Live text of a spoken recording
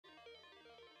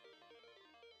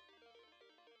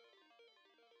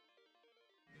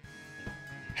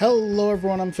Hello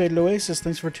everyone, I'm Faded Oasis.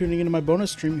 Thanks for tuning into my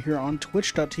bonus stream here on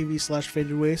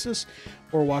twitch.tv/FadedOasis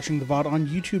or watching the VOD on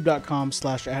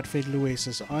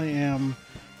youtube.com/@FadedOasis. I am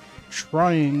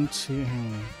trying to...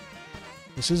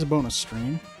 This is a bonus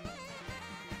stream.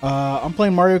 I'm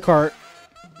playing Mario Kart.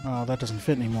 Oh, that doesn't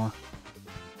fit anymore.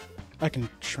 I can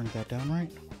shrink that down,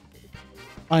 right?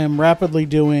 I am rapidly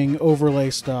doing overlay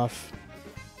stuff.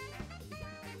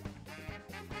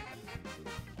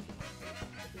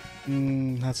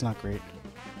 That's not great.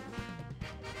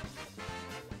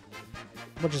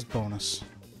 But just bonus.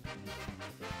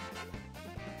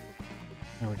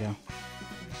 There we go.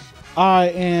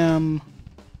 I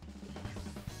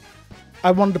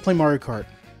wanted to play Mario Kart.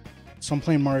 So I'm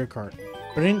playing Mario Kart.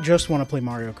 But I didn't just want to play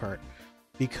Mario Kart.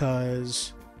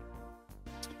 Because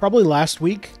probably last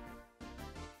week,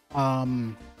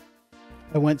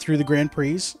 I went through the Grand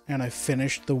Prix and I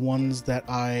finished the ones that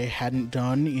I hadn't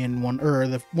done in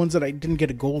the ones that I didn't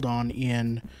get a gold on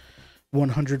in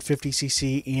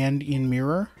 150cc and in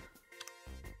Mirror.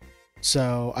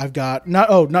 So I've got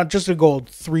not just a gold,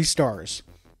 3 stars.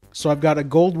 So I've got a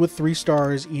gold with 3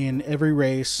 stars in every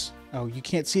race. Oh, you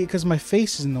can't see it because my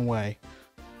face is in the way.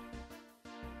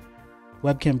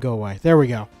 Webcam, go away. There we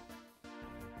go.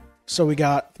 So we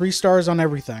got 3 stars on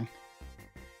everything.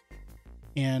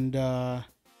 And,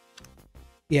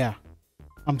 yeah,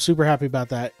 I'm super happy about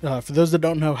that. For those that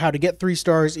don't know, how to get 3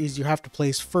 stars is you have to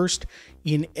place first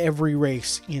in every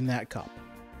race in that cup.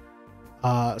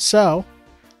 So,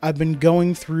 I've been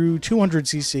going through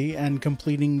 200cc and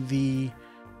completing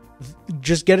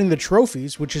just getting the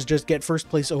trophies, which is just get first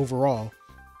place overall,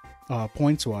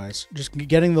 points-wise. Just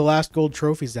getting the last gold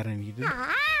trophies that I needed.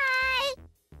 Hi.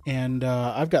 And,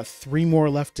 I've got 3 more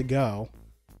left to go.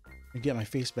 Let me get my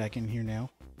face back in here now.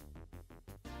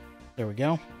 There we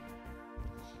go.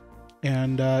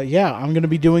 And, yeah, I'm going to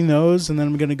be doing those, and then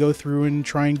I'm going to go through and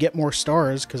try and get more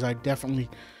stars, because I definitely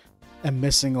am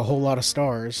missing a whole lot of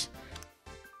stars.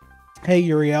 Hey,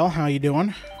 Uriel, how you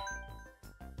doing?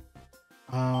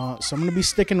 So I'm going to be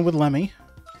sticking with Lemmy,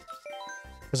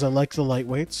 because I like the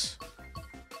lightweights.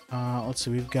 Let's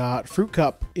see, we've got Fruit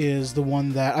Cup is the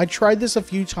one that... I tried this a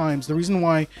few times. The reason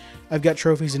why I've got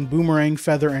trophies in Boomerang,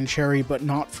 Feather, and Cherry, but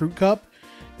not Fruit Cup,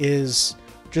 is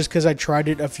just because I tried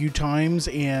it a few times,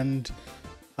 and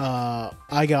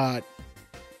I got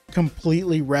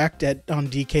completely wrecked on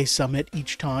DK Summit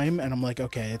each time, and I'm like,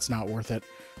 okay, it's not worth it.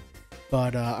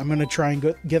 But I'm going to try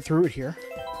and get through it here.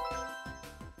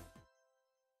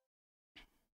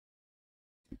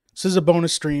 This is a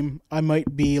bonus stream. I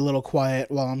might be a little quiet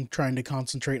while I'm trying to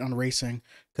concentrate on racing,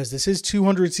 because this is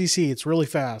 200cc. It's really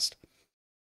fast.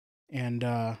 And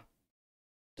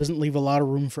doesn't leave a lot of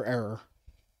room for error.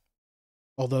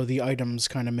 Although the items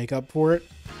kind of make up for it.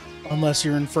 Unless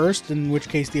you're in first, in which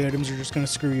case the items are just going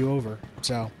to screw you over.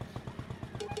 So.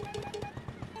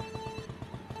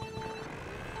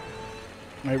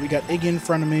 Alright, we got Iggy in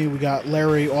front of me. We got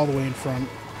Larry all the way in front.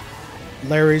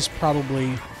 Larry's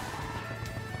probably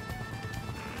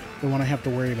the one I have to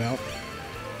worry about,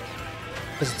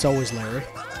 because it's always Larry.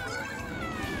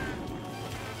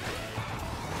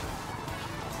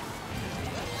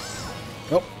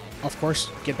 Oh, of course,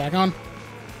 get back on.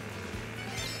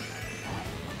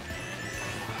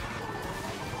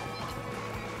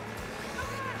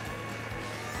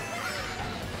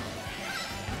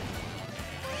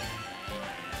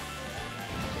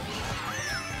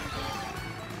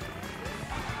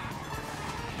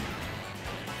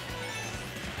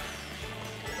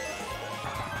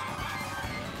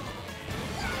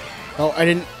 Oh, I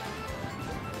didn't...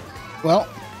 Well,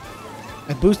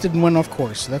 I boosted and went off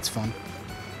course, so that's fun.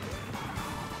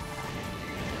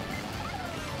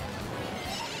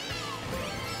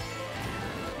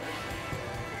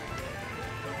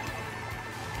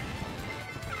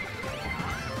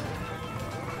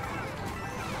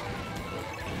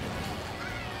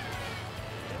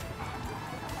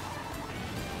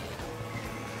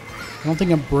 I don't think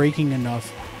I'm braking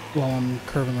enough while I'm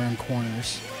curving around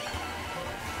corners.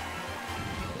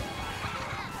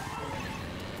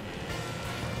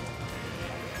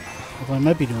 Although I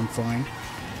might be doing fine.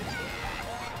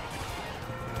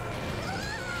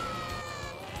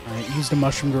 Alright, used a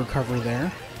mushroom to recover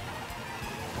there.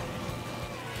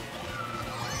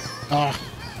 Ah,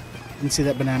 didn't see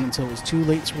that banana until it was too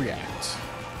late to react.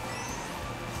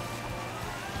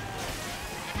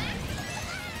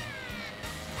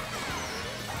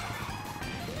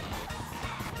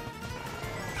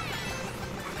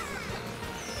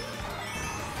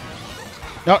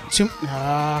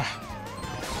 Oh,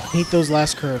 hate those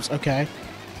last curves. Okay.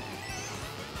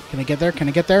 Can I get there? Can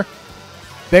I get there?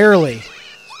 Barely.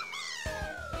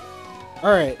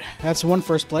 Alright, that's one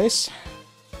first place.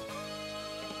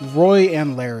 Roy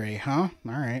and Larry, huh?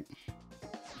 Alright.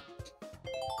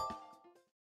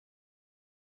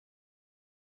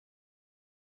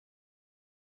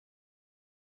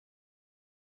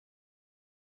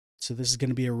 So this is going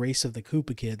to be a race of the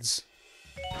Koopa Kids.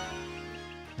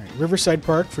 Alright, Riverside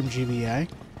Park from GBA.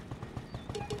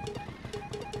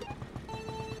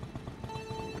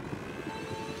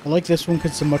 I like this one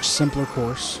because it's a much simpler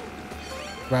course,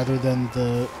 rather than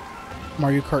the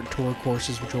Mario Kart Tour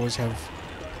courses, which always have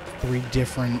 3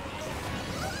 different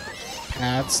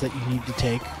paths that you need to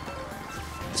take,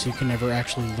 so you can never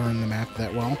actually learn the map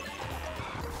that well,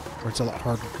 or it's a lot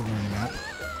harder to learn the map.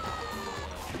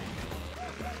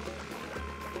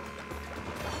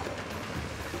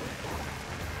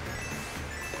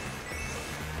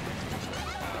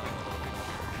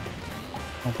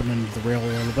 Open into the rail a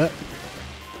little bit.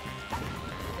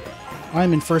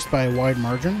 I'm in first by a wide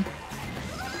margin.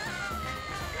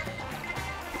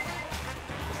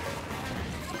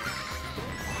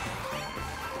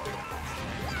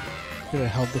 Could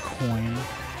have held the coin.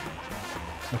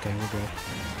 Okay, we're good.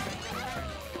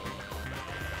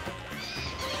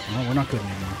 No, we're not good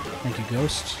anymore. Thank you,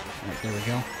 Ghost. Alright, there we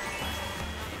go.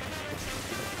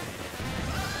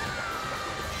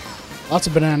 Lots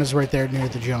of bananas right there near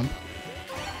the jump.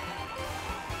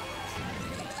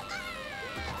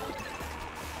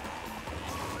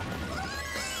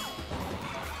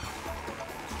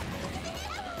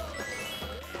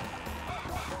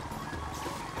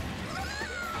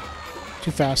 Too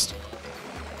fast.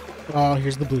 Oh,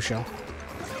 here's the blue shell.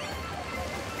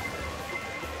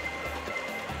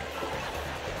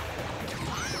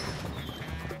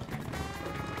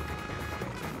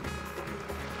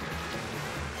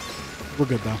 We're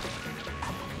good, though.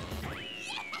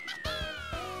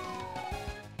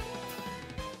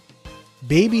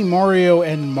 Baby Mario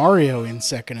and Mario in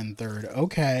second and third.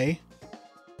 Okay.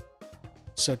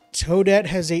 So Toadette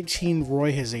has 18,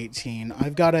 Roy has 18.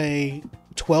 I've got a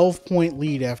 12-point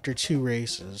lead after 2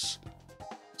 races.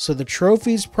 So the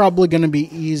trophy's probably going to be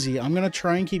easy. I'm going to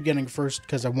try and keep getting first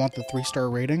because I want the 3-star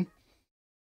rating.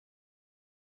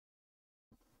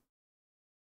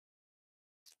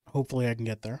 Hopefully I can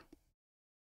get there.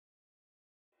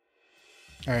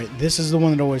 Alright, this is the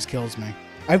one that always kills me.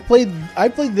 I played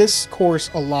this course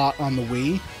a lot on the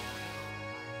Wii.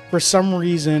 For some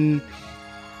reason,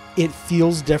 it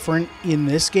feels different in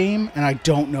this game, and I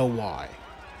don't know why.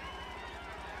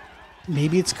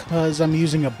 Maybe it's because I'm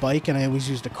using a bike and I always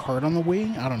used a cart on the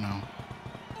Wii? I don't know.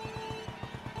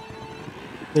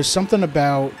 There's something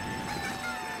about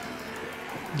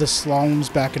the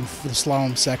slaloms the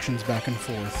slalom sections back and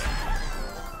forth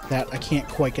that I can't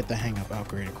quite get the hang of.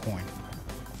 Upgrade a coin.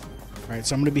 Alright,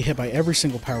 so I'm going to be hit by every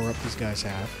single power-up these guys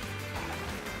have.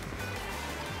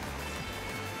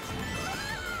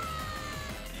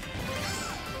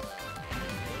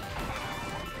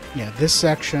 Yeah, this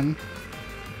section...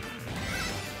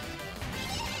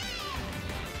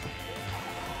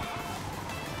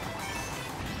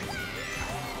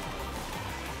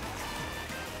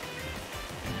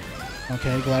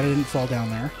 Okay, glad I didn't fall down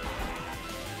there.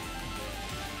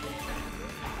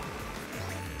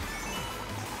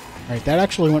 Alright, that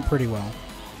actually went pretty well.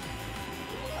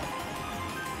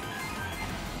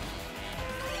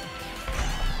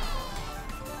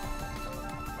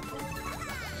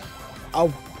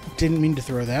 Oh, didn't mean to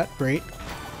throw that. Great.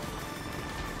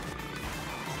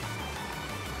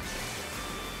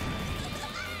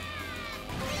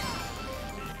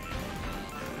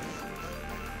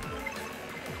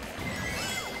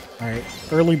 Alright,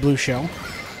 early blue shell.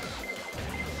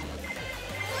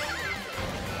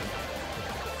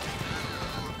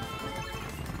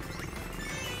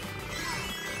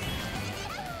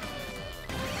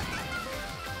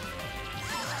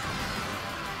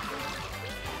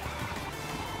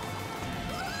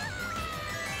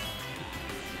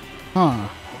 Huh.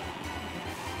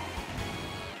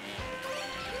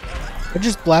 I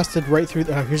just blasted right through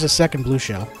the... here's a second blue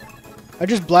shell. I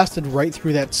just blasted right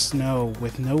through that snow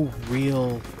with no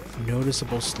real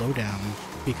noticeable slowdown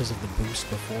because of the boost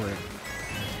before it.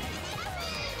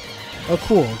 Oh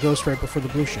cool, it goes right before the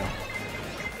blue shell.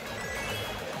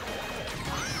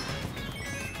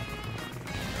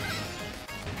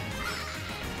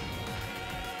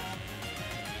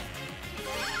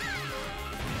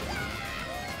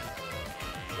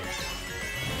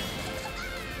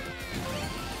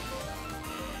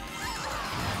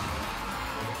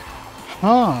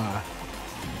 Huh.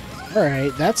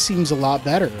 Alright, that seems a lot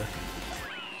better.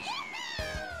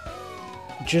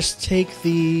 Just take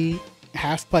the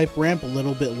half-pipe ramp a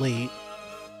little bit late,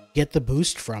 get the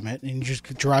boost from it, and just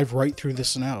drive right through the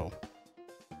snow.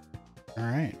 All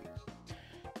right.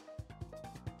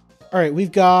 All right,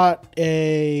 we've got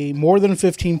a more than a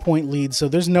 15-point lead, so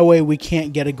there's no way we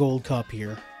can't get a gold cup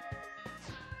here.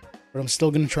 But I'm still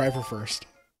going to try for first.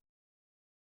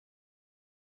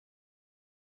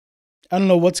 I don't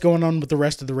know what's going on with the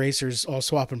rest of the racers all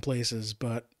swapping places,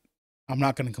 but I'm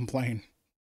not going to complain.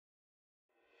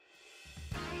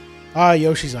 Ah,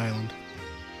 Yoshi's Island.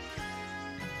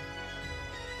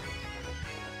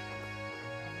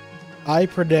 I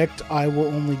predict I will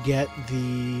only get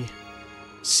the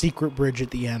secret bridge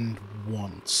at the end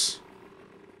once.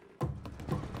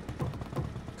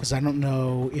 Because I don't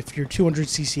know if you're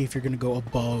 200cc, if you're going to go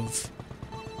above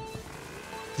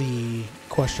the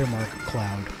question mark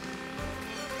cloud.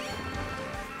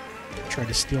 Try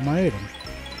to steal my item.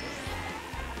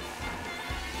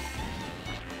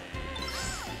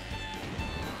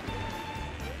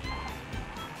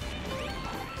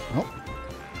 Nope.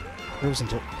 Curve's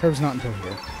not until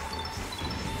here.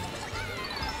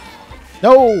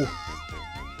 No!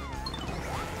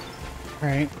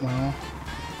 Alright, well.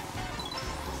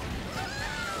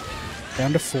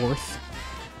 Down to 4th.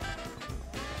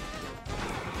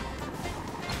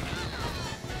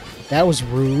 That was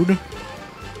rude.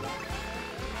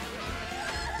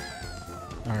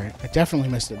 Alright, I definitely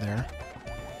missed it there.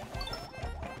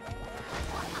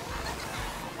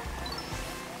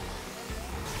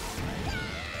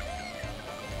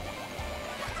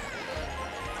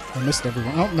 I missed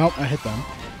everyone. Oh, nope, I hit them.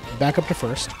 Back up to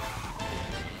 1st.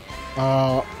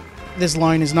 This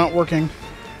line is not working.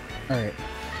 Alright.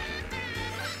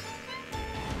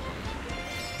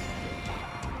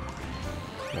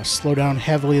 Gotta slow down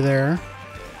heavily there.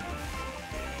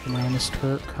 Come around this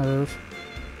curve.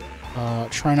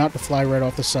 Try not to fly right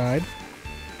off the side.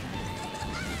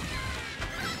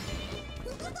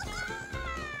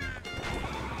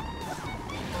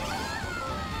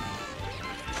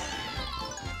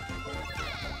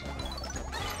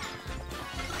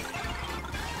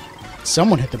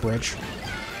 Someone hit the bridge.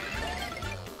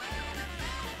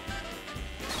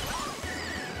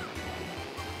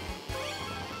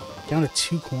 Down to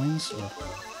 2 coins? Oh.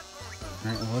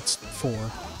 Alright, well, that's 4.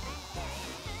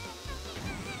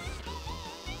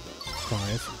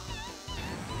 5.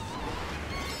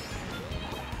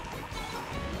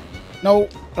 No!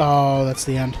 Oh, that's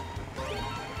the end.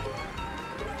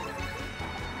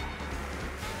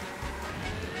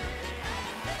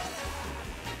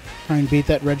 Try and beat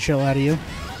that red shell out of you.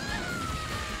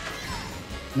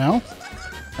 No?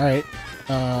 Alright.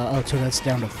 Oh, so that's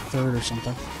down to 3rd or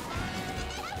something.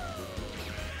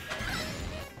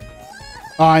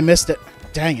 Oh, I missed it.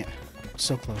 Dang it.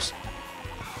 So close.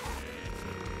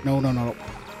 No, no, no.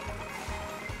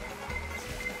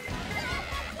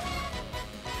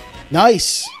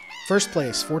 Nice! First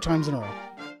place, 4 times in a row.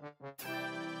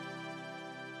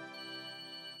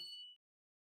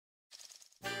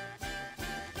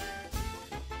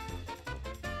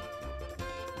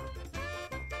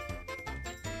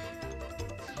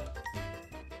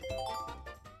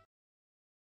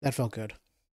 That felt good.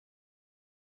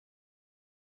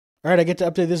 All right, I get to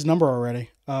update this number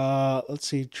already. Let's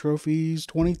see, trophies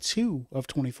 22 of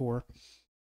 24.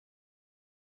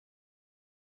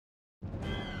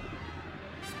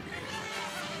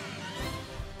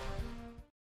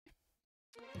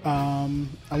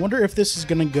 I wonder if this is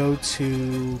gonna go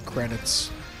to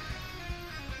credits.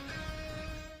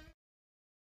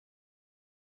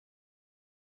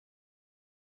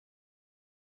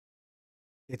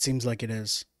 It seems like it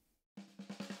is.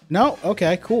 No?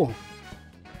 Okay, cool.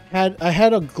 I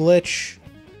had a glitch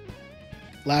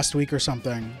last week or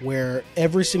something where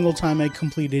every single time I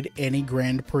completed any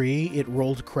Grand Prix, it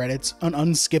rolled credits,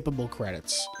 unskippable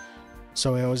credits.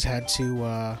 So I always had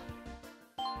to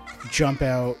jump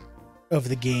out of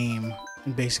the game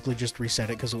and basically just reset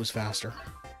it because it was faster.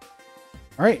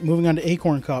 Alright, moving on to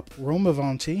Acorn Cup, Rome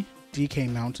Avanti,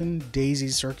 DK Mountain, Daisy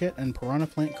Circuit, and Piranha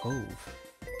Plant Cove.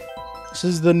 This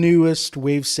is the newest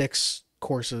Wave 6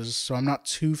 courses, so I'm not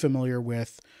too familiar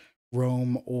with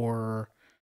Rome or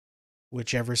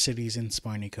whichever city's in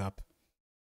Spiny Cup.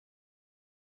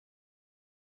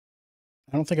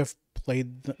 I don't think I've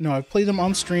played... No, I've played them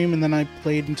on stream, and then I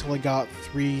played until I got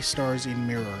 3 stars in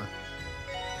Mirror.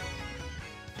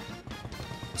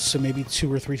 So maybe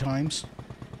 2 or 3 times.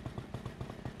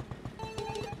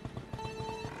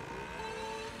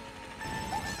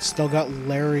 Still got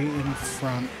Larry in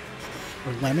front.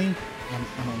 Or Lemmy?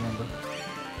 I don't remember.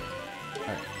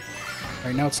 Alright.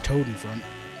 Alright, now it's Toad in front.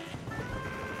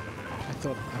 I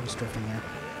thought I was drifting there.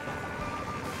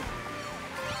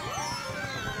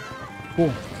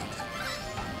 Cool.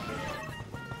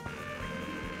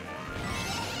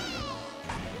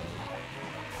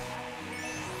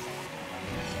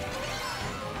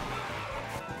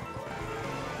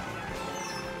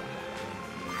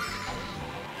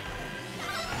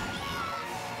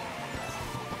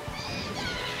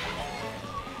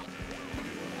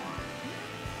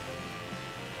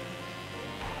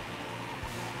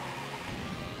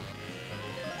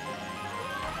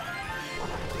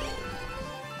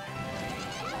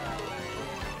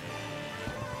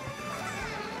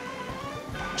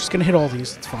 just gonna hit all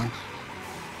these. It's fine.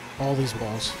 All these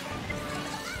walls.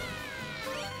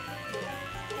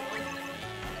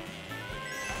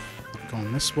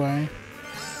 Going this way.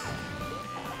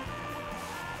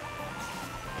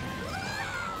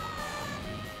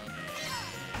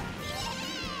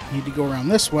 Need to go around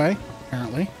this way,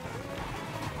 apparently.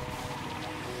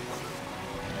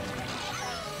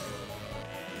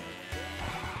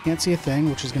 Can't see a thing,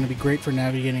 which is going to be great for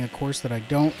navigating a course that I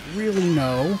don't really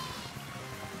know.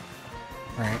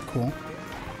 Alright, cool.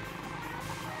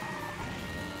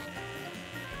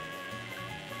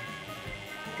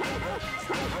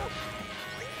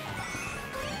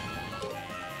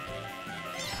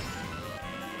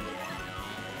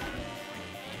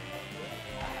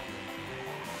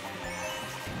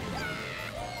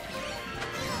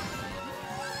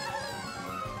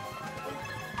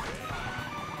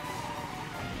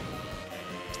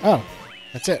 Oh,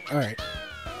 that's it. All right.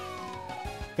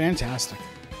 Fantastic.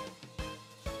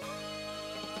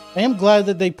 I am glad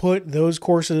that they put those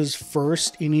courses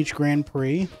first in each Grand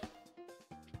Prix,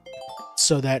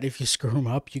 so that if you screw them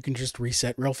up, you can just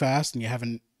reset real fast and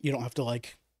you don't have to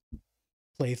like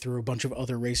play through a bunch of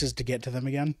other races to get to them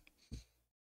again.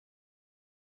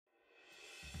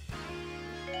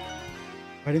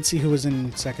 I didn't see who was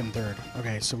in second, third.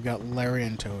 Okay, so we got Larry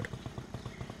and Toad.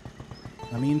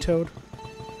 Lemmy and Toad?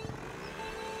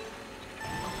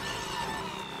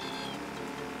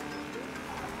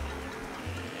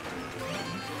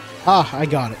 Ah, I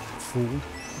got it, fool.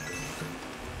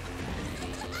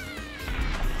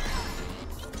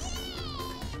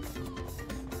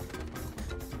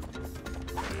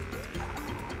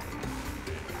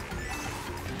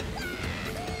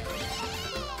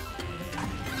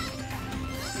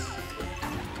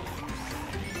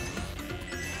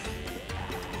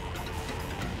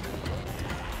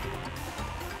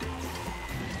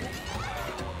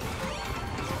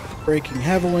 Braking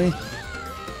heavily.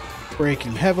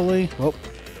 Braking heavily. Whoop.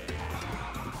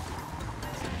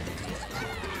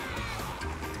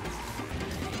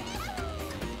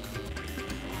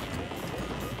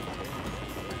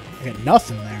 I got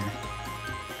nothing there.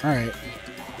 Alright.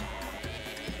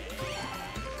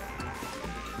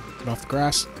 Get off the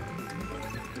grass.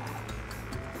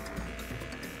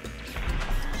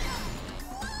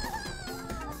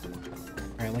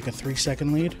 Alright, like a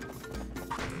 3-second lead.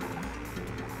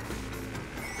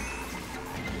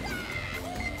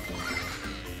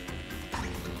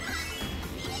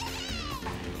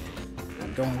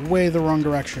 Going way the wrong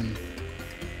direction.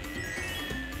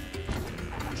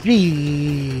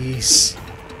 Jeez.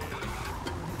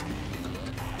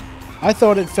 I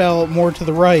thought it fell more to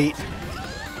the right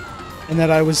and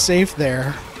that I was safe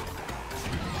there.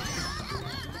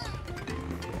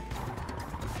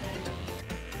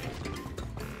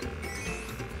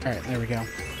 Alright, there we go.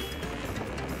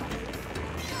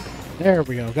 There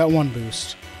we go. Got one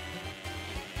boost.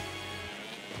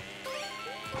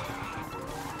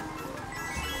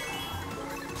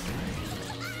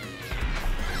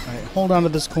 Hold on to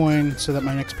this coin so that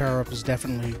my next power-up is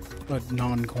definitely a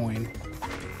non-coin.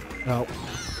 Oh.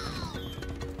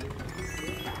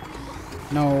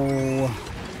 No.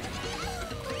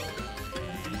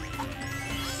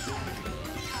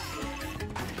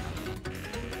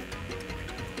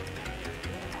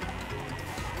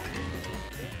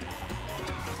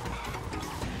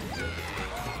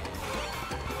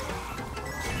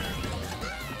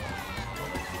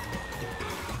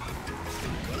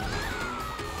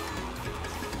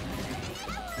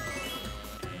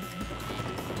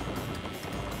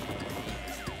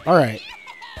 Alright.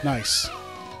 Nice.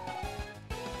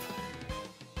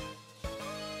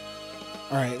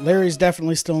 Alright, Larry's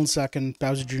definitely still in second.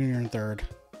 Bowser Jr. in third.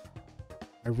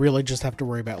 I really just have to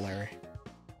worry about Larry.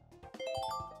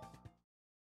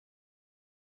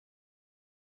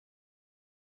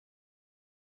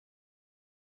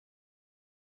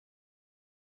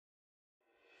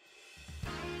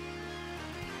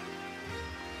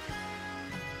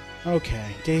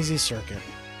 Okay, Daisy Circuit.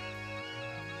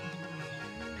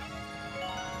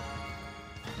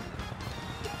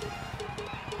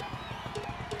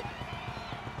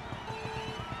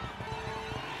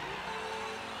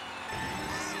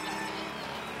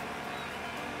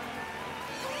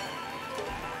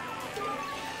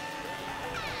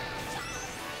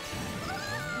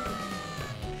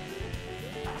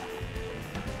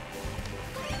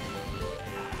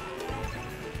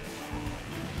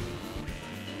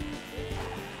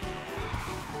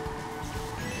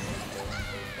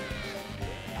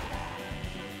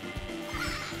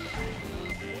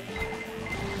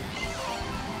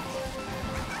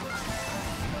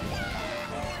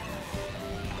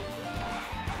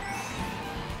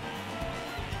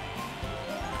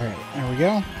 Alright, there we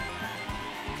go.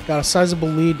 Got a sizable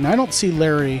lead, and I don't see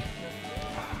Larry.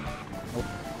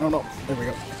 Oh, no. There we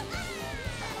go.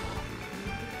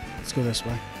 Let's go this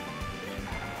way.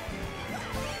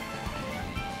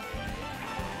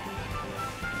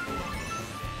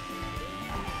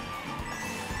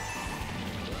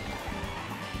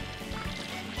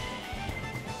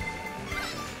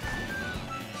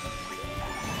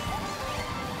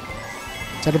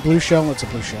 Is that a blue shell? It's a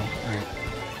blue shell. Alright.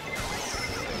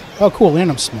 Oh, cool. And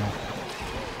I'm small.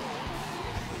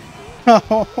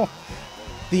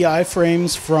 The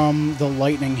iframes from the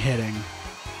lightning hitting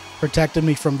protected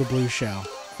me from the blue shell.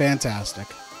 Fantastic.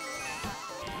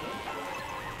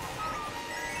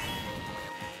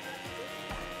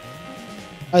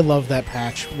 I love that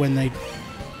patch when they...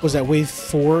 Was that wave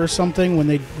 4 or something? When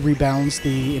they rebalanced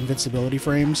the invincibility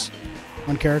frames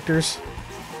on characters?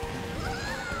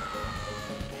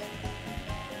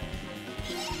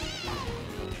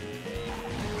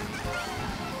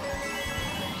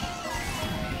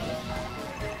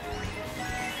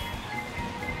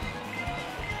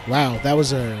 Wow, that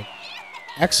was a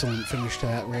excellent finish to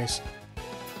that race.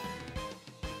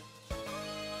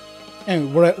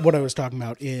 And what I was talking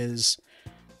about is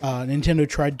Nintendo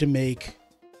tried to make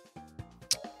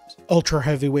ultra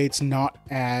heavyweights not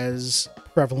as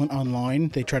prevalent online.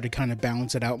 They tried to kind of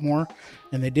balance it out more,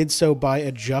 and they did so by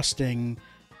adjusting.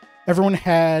 Everyone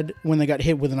had, when they got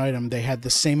hit with an item, they had the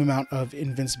same amount of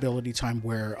invincibility time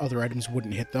where other items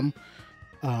wouldn't hit them.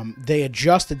 They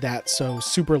adjusted that so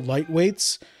super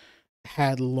lightweights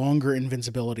had longer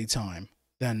invincibility time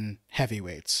than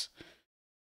heavyweights.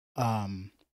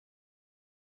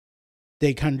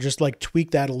 They kind of just like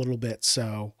tweaked that a little bit.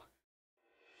 So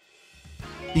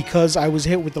because I was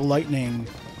hit with the lightning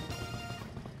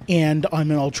and I'm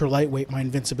an ultra lightweight, my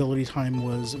invincibility time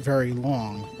was very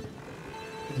long.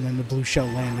 And then the blue shell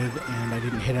landed and I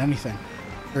didn't hit anything.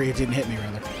 Or it didn't hit me,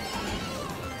 rather.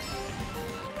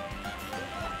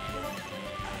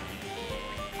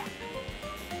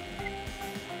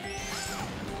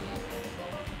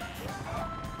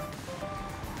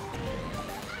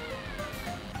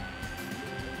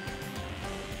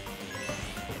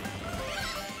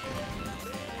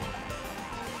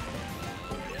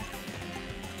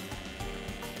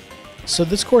 So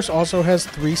this course also has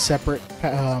 3 separate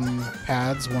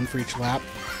paths, one for each lap.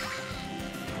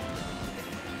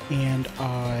 And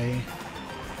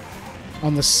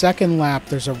on the second lap,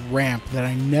 there's a ramp that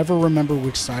I never remember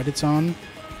which side it's on.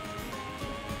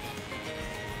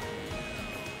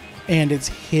 And it's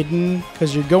hidden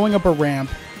because you're going up a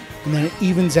ramp and then it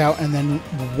evens out and then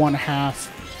one half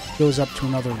goes up to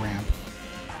another ramp.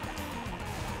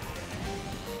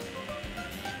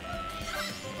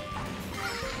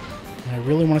 I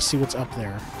really want to see what's up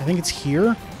there. I think it's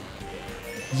here?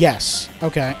 Yes.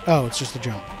 Okay. Oh, it's just a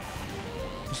jump.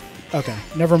 Okay.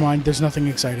 Never mind. There's nothing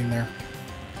exciting there.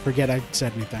 Forget I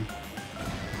said anything.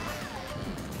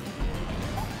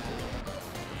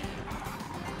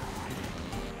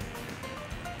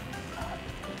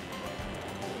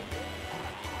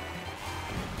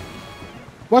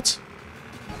 What?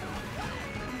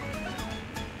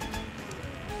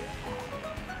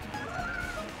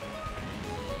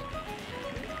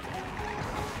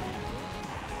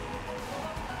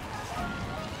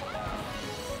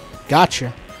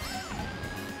 Gotcha.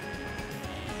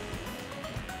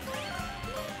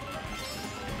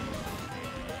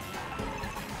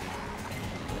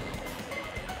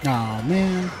 Oh,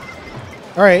 man.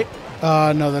 Alright.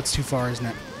 No, that's too far, isn't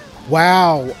it?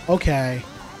 Wow. Okay.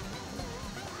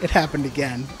 It happened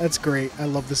again. That's great. I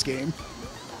love this game.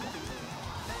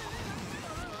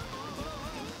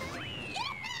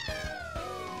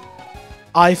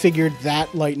 I figured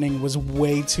that lightning was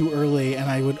way too early and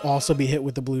I would also be hit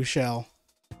with the blue shell.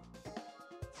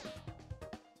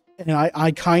 And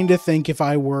I kind of think if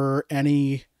I were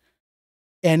any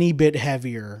bit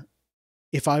heavier,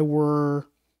 if I were...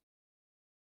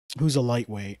 Who's a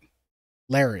lightweight?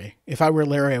 Larry. If I were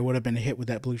Larry, I would have been hit with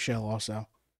that blue shell also.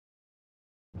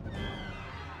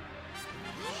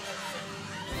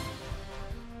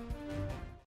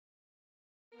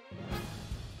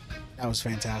 That was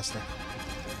fantastic.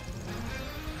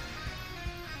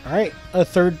 All right, a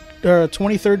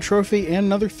 23rd trophy and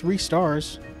another 3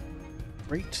 stars.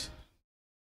 Great.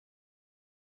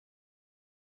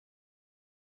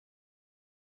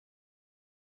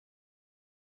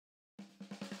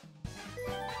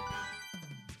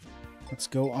 Let's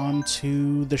go on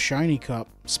to the Shiny Cup,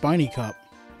 Spiny Cup.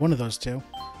 One of those two.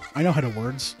 I know how to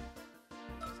words.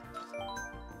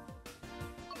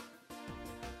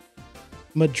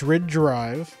 Madrid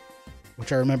Drive,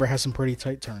 which I remember has some pretty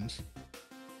tight turns.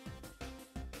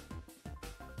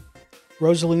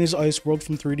 Rosalina's Ice World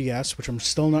from 3DS, which I'm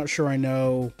still not sure I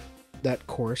know that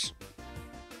course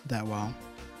that well.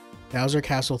 Bowser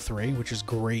Castle 3, which is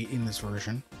great in this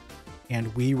version.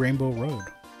 And Wii Rainbow Road.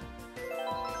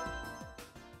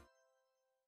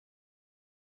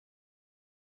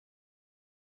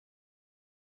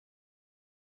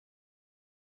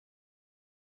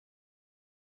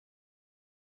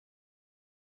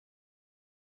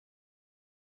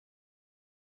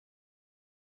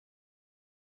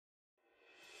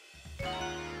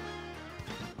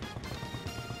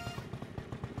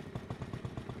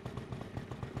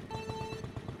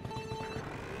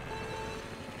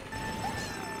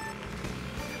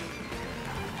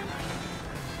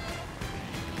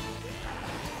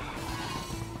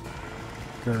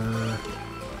 Grr.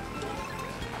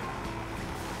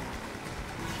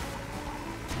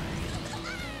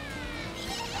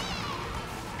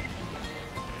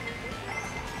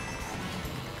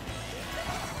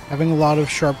 Having a lot of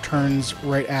sharp turns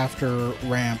right after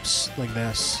ramps like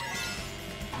this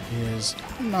is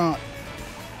not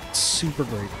super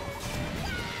great.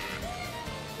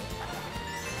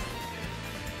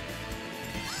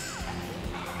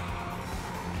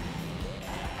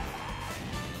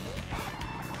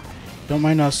 Don't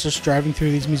mind us just driving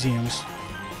through these museums.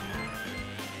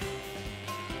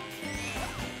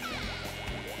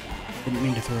 Didn't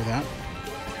mean to throw that.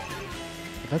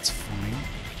 But that's fine.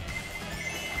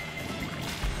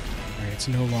 Alright, it's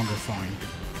no longer fine.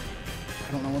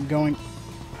 I don't know where I'm going.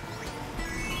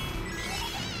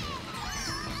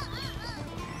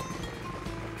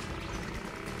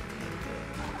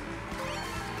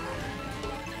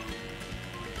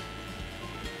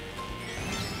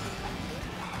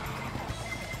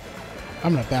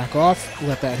 I'm gonna back off,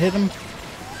 let that hit him.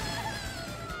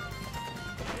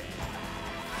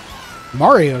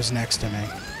 Mario's next to me.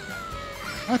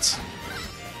 What?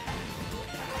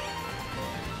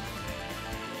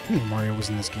 I knew Mario was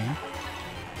in this game.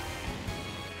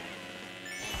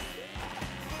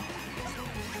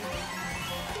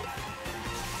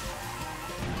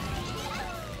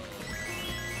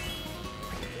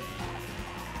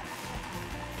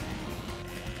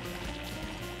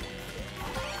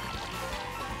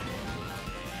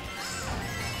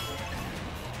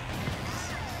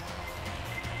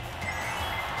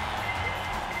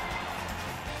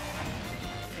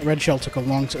 Red shell took a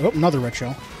long time. Oh, another red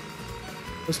shell.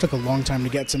 This took a long time to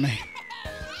get to me.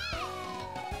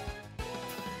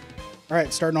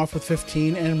 Alright, starting off with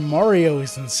 15, and Mario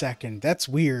is in second. That's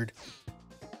weird.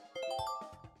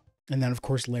 And then, of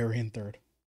course, Larry in third.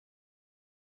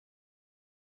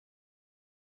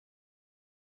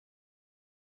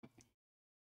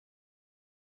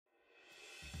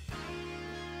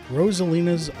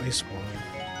 Rosalina's Ice World.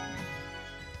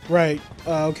 Right,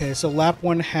 okay, so lap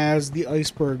 1 has the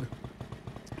iceberg,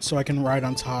 so I can ride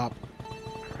on top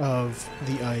of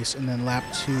the ice, and then lap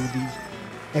 2, the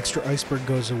extra iceberg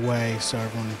goes away, so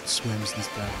everyone swims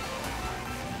instead.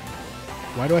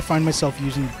 Why do I find myself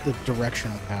using the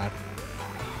directional pad?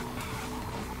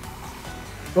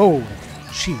 Oh,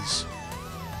 jeez.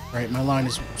 Right, my line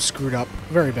is screwed up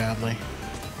very badly.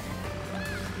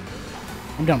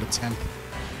 I'm down to 10th.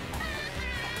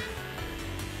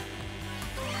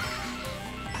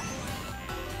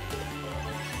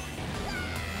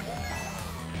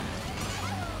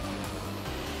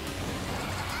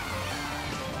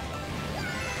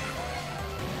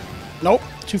 Nope,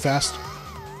 too fast.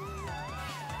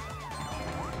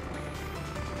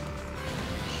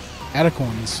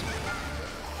 Atacoins.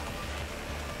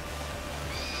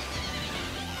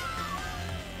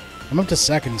 I'm up to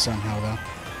second somehow,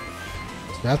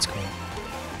 though. So that's cool.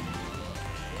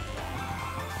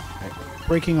 Right,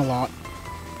 breaking a lot.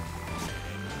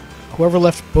 Whoever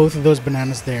left both of those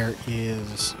bananas there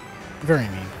is very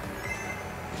mean.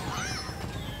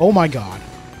 Oh my god.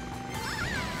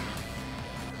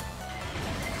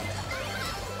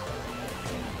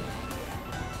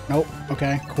 Nope.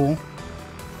 Okay, cool.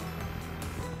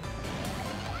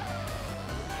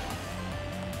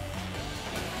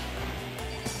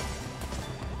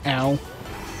 Ow.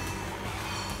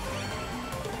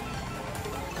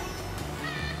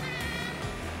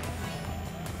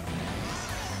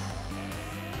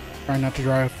 Try not to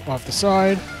drive off the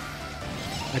side.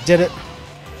 I did it.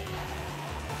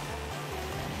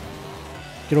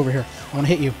 Get over here. I want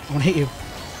to hit you. I want to hit you.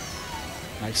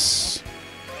 Nice.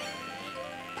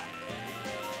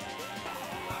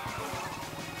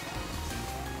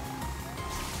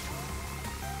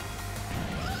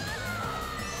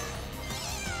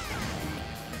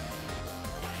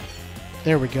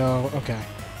 There we go. Okay.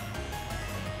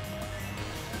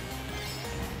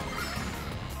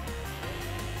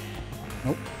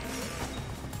 Nope.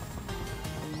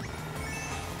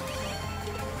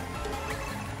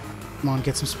 Come on,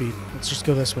 get some speed. Let's just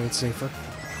go this way. It's safer.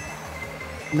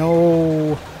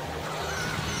 No.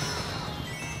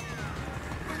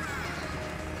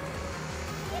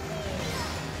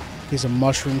 He's a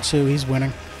mushroom too. He's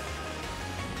winning.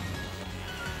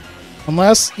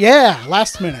 Unless, yeah,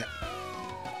 last minute.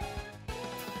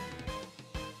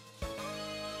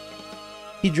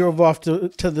 He drove off to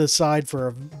the side for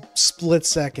a split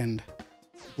second.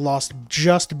 Lost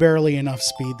just barely enough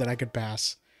speed that I could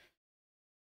pass.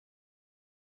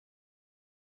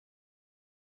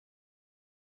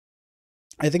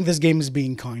 I think this game is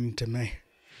being kind to me.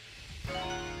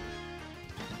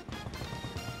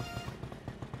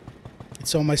 It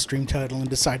saw my stream title and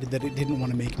decided that it didn't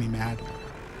want to make me mad.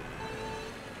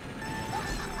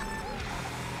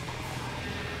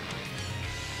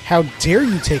 How dare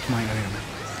you take my item?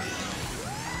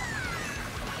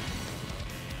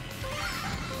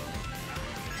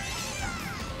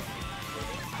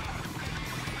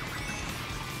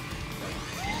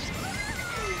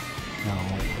 No.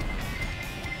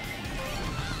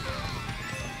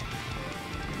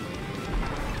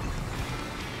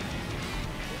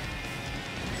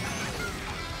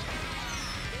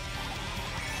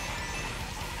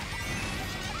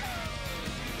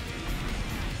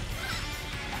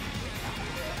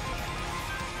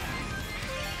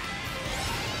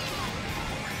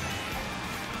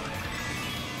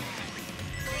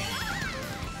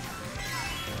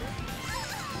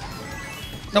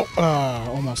 Nope.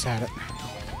 Almost had it.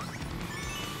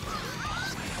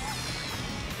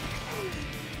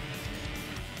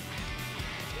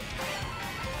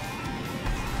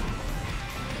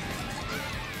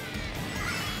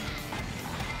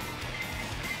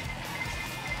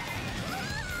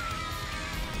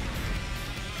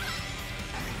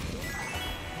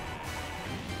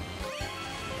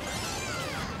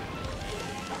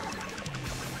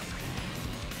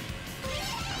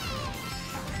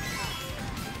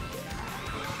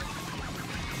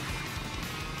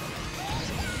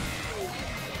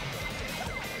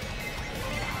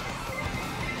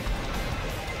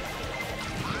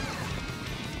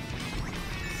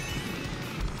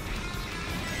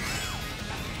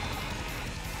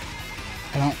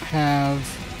 I don't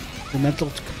have the mental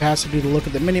capacity to look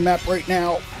at the minimap right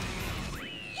now.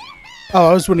 Oh,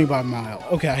 I was winning by a mile.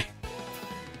 Okay.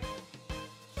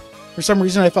 For some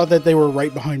reason, I thought that they were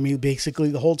right behind me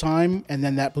basically the whole time, and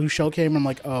then that blue shell came, and I'm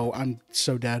like, oh, I'm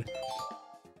so dead.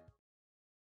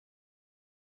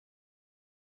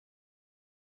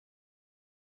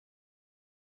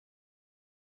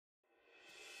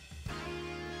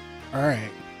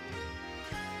 Alright.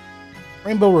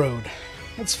 Rainbow Road.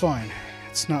 That's fine.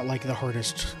 It's not like the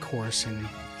hardest course in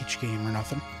each game or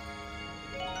nothing.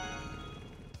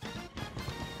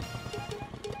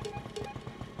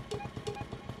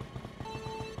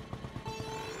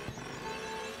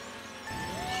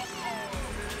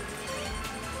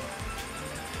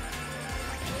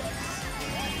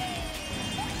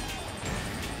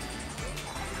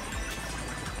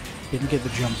 Didn't get the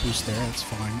jump boost there, that's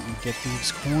fine. I'll get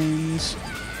these coins.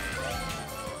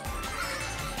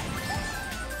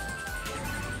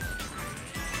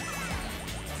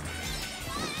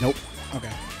 Nope.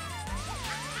 Okay.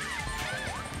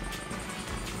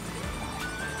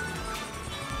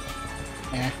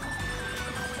 Eh.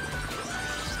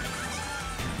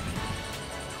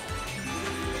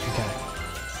 Okay.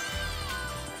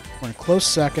 We're in a close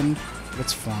second.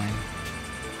 That's fine.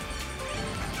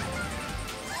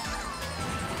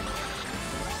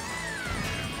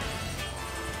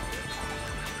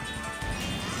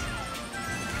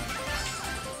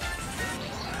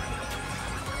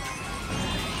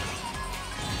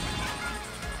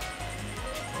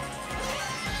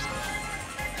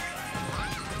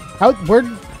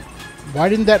 Why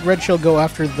didn't that red shell go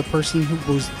after the person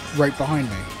who was right behind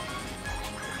me?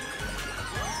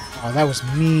 Oh, that was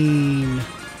mean.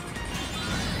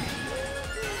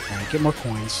 Alright, get more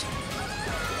coins.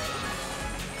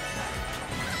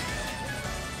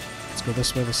 Let's go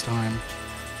this way this time.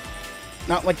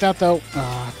 Not like that, though.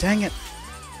 Ah, dang it.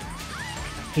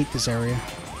 Hate this area.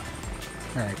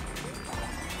 Alright.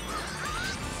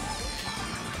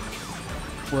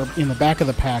 We're in the back of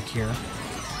the pack here.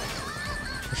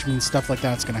 Which means stuff like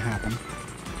that's going to happen.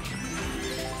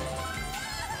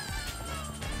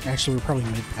 Actually, we're probably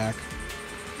mid-pack.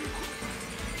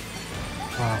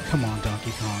 Oh, come on,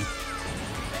 Donkey Kong.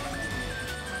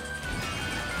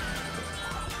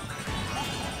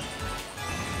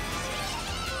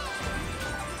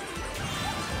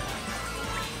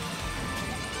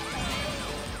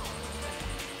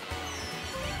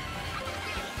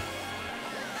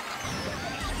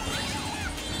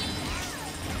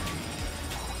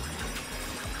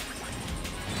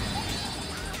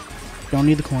 Don't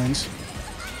need the coins.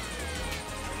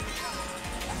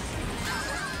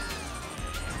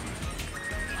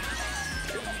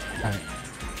 Alright.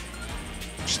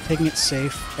 Just taking it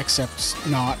safe, except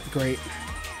not great.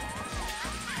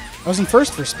 I was in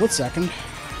first for a split second.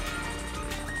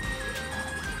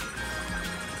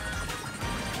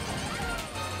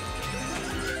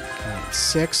 Alright,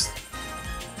 sixth.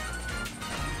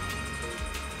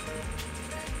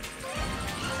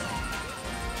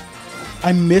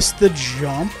 I missed the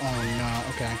jump. Oh no,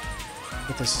 okay.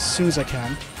 Get this as soon as I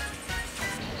can.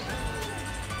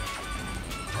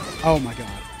 Oh my god.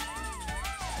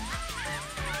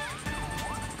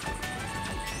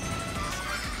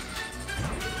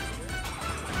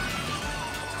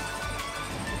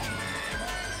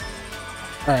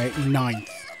 Alright, ninth.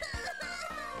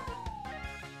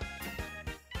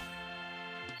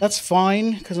 That's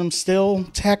fine, because I'm still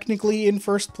technically in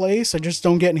first place. I just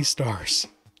don't get any stars.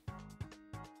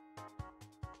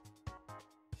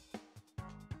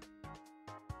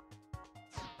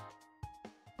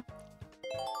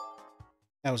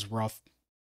 That was rough.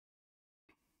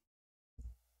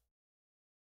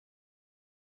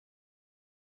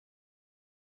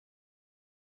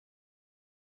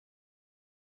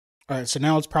 Alright, so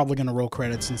now it's probably going to roll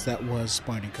credits since that was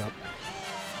Spiny Cup.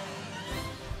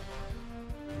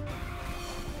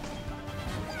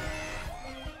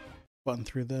 Button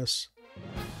through this.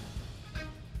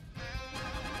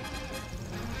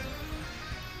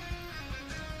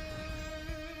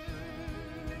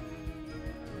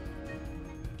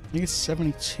 I think it's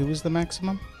 72 is the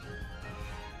maximum.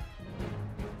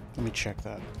 Let me check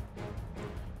that.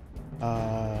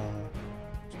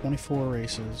 24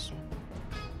 races.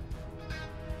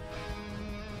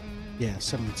 Yeah,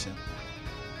 72.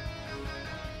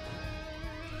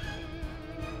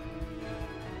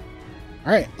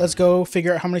 Alright, let's go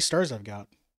figure out how many stars I've got.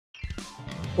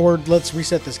 Or let's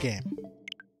reset this game.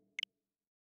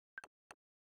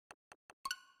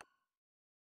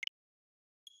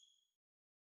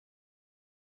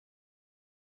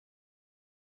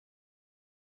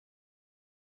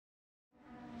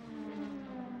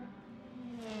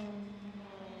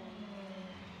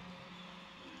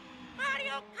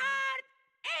 Mario Kart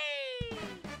 8!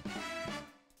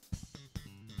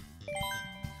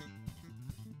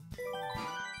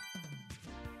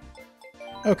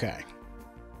 Okay.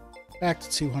 Back to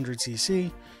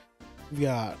 200cc. We've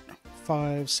got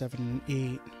 5, 7,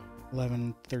 8,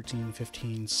 11, 13,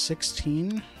 15,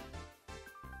 16,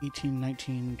 18,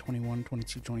 19, 21,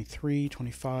 22, 23,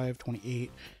 25,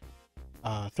 28,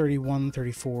 31,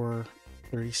 34,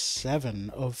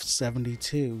 37 of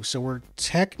 72. So we're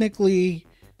technically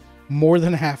more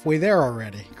than halfway there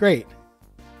already. Great.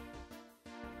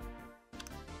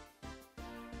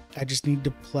 I just need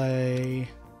to play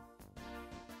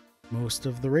most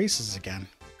of the races again.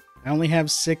 I only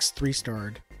have 6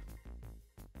 3-starred.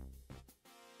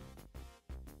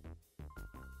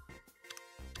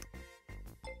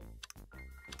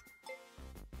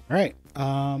 Alright,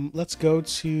 let's start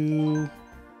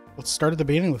at the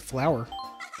beginning with Flower.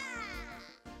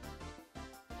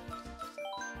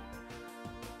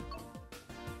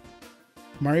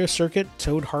 Mario Circuit,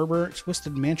 Toad Harbor,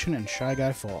 Twisted Mansion, and Shy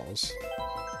Guy Falls.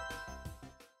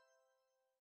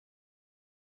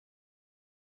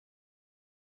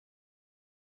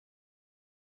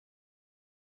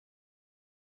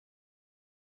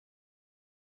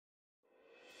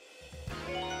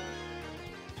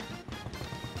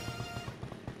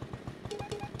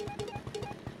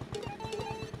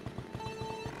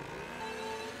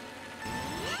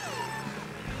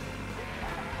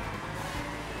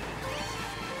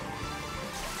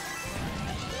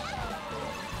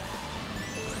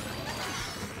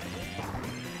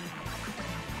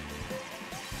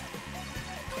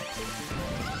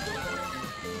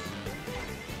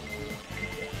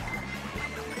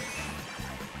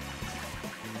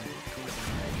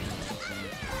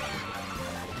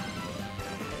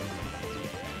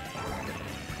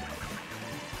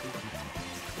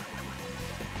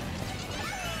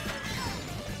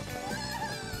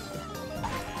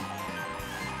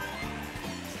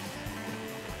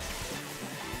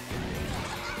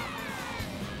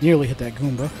 Nearly hit that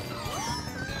Goomba.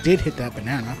 Did hit that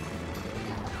banana.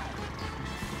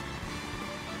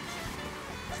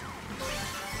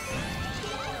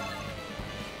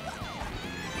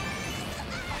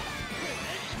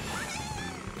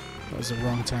 That was the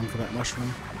wrong time for that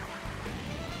mushroom.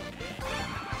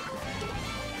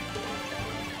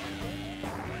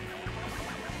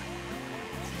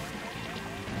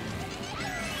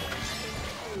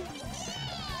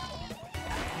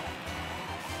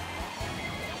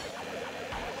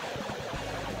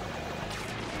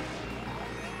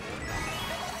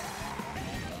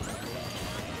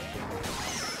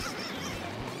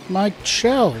 my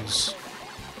shells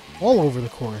all over the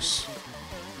course.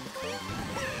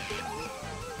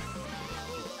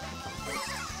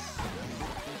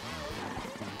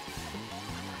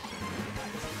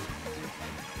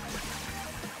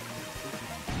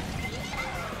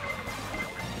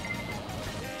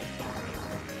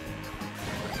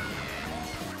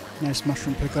 Nice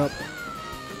mushroom pickup.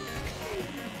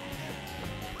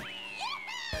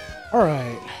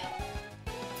 Alright.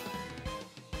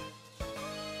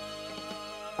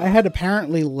 I had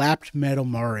apparently lapped Metal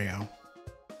Mario.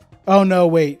 Oh no,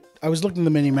 wait. I was looking at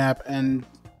the mini-map and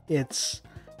it's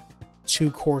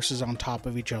 2 courses on top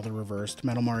of each other reversed.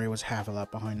 Metal Mario was half a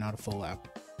lap behind, not a full lap.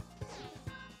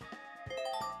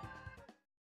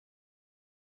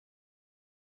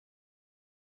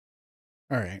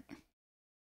 Alright.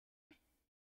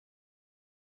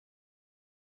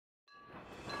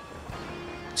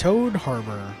 Toad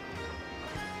Harbor.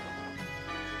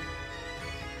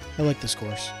 I like this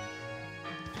course.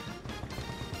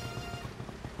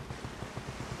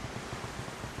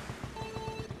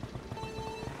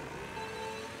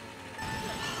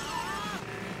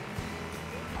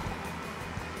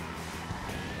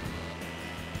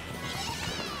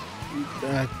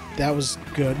 That was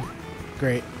good.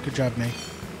 Great. Good job, me.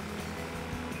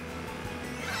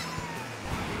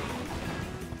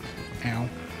 Ow.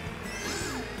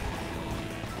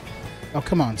 Oh,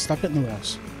 come on. Stop hitting the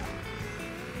walls.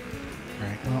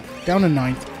 Alright, well, down to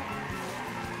 9th.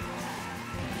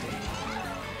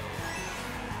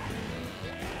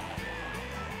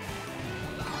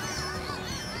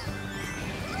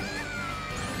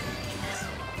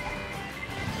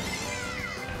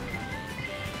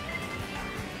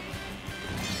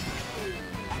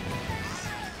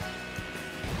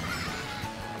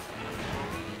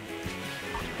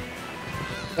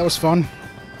 That was fun.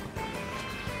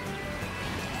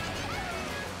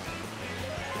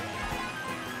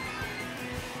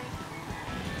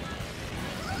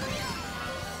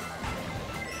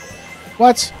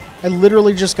 What? I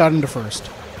literally just got into first.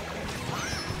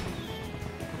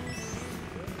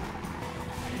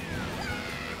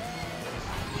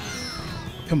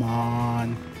 Come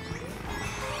on.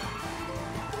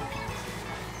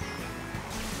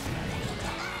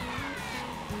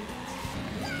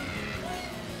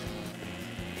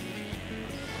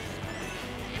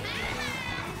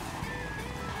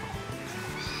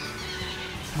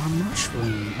 My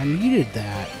mushroom. I needed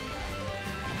that.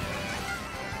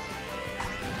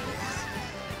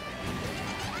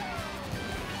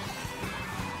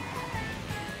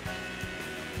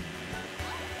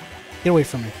 Get away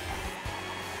from me.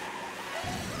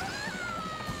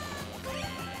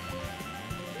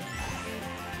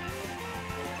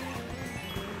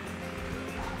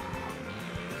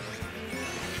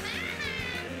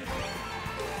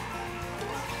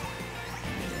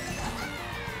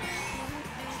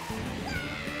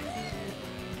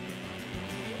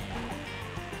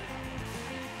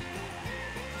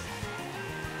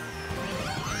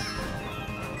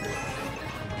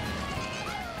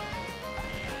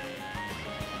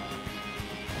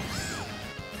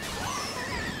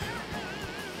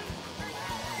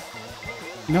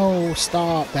 No,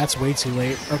 stop. That's way too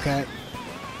late. Okay.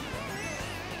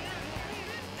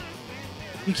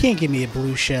 You can't give me a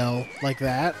blue shell like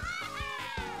that.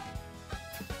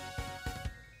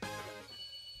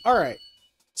 Alright.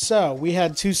 So, we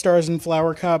had 2 stars in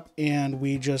Flower Cup, and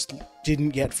we just didn't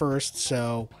get first,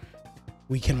 so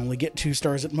we can only get 2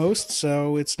 stars at most,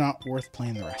 so it's not worth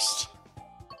playing the rest.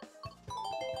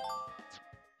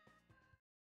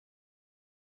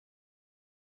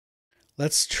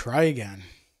 Let's try again.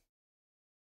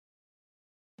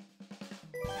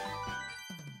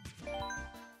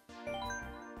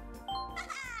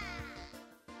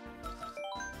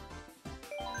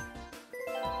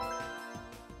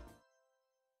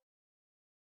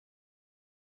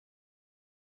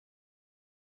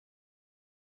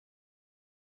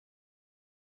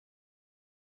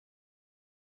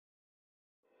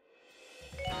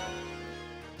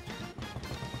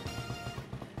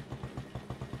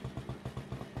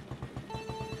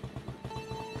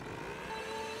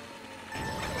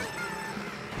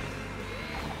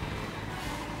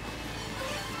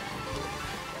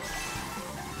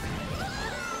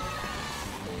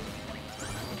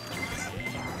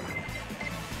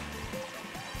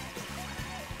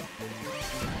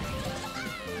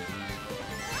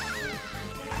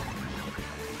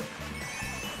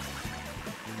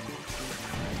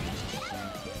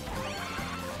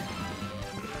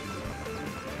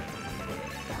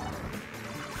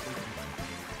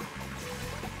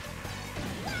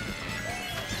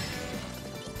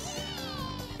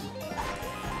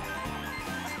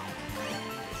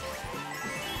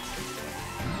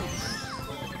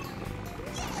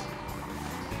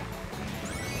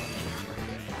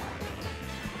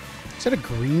 Is that a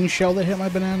green shell that hit my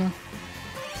banana?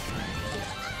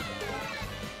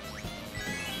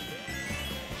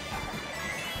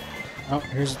 Oh,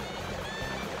 here's...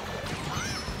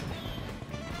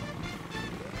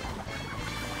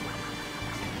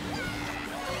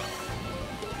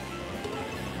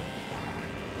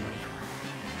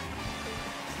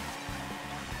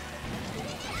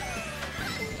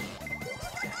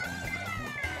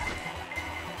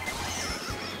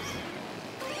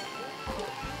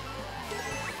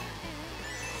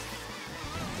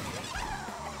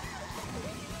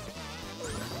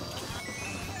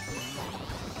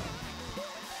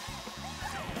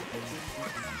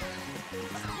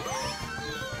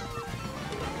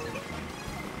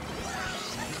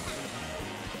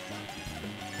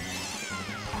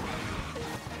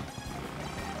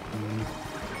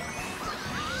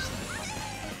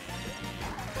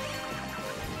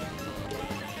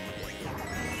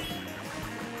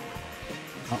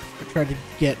 Tried to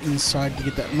get inside to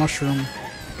get that mushroom,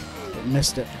 but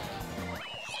missed it.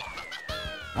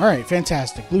 Alright,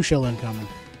 fantastic. Blue shell incoming.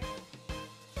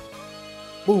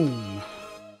 Boom.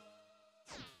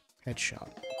 Headshot.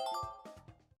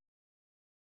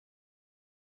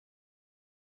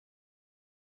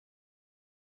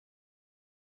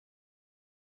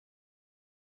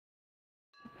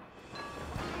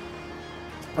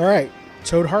 Alright,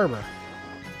 Toad Harbor.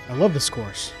 I love this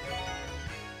course.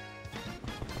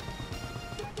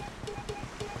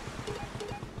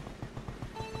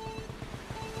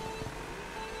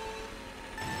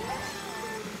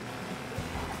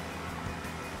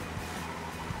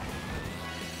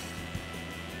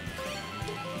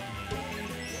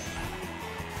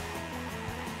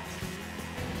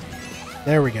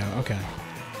 There we go, okay.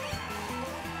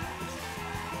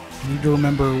 I need to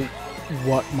remember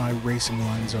what my racing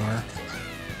lines are,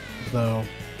 though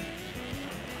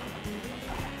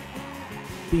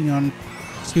being on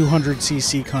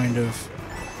 200cc kind of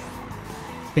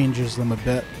changes them a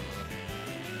bit.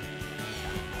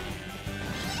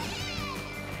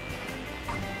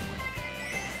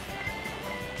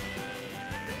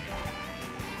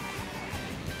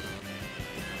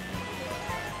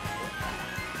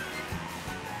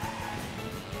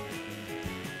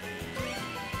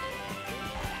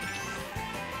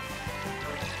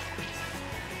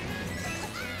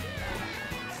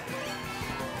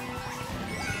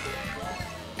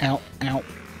 Ow, ow.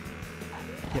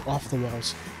 Get off the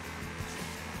walls.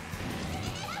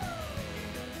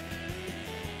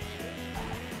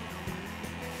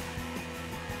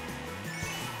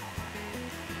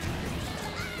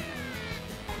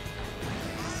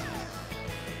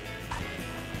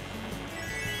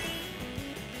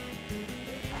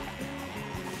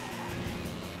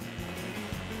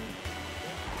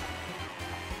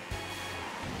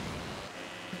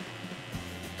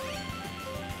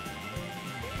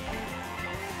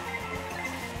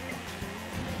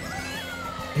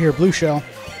 Here, blue shell.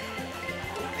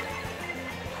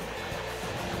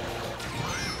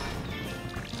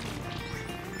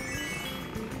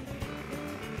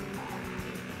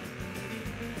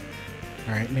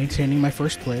 Alright, maintaining my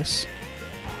first place.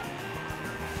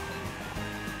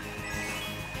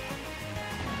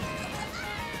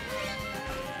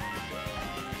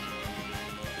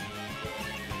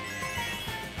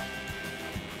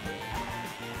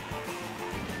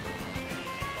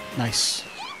 Nice.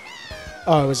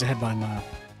 Oh, it was ahead by a mile.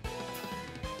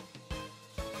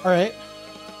 Alright.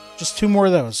 Just 2 more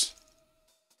of those.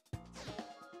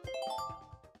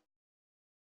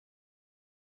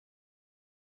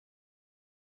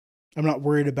 I'm not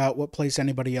worried about what place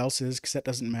anybody else is, because that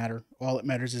doesn't matter. All that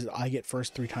matters is I get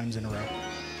first 3 times in a row.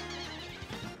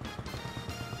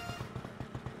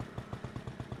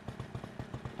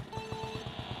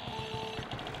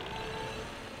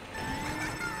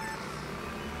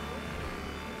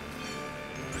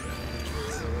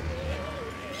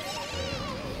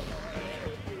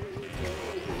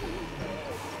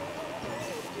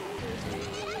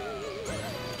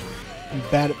 I'm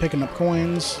bad at picking up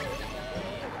coins.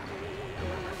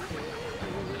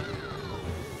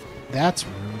 That's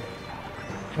rude.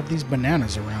 I have these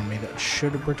bananas around me that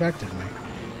should have protected me.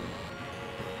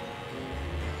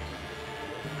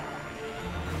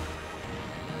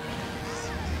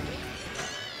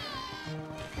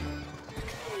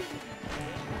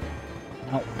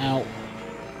 Ow, ow.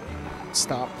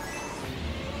 Stop.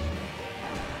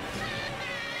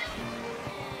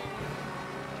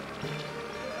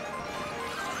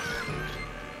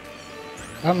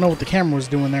 I don't know what the camera was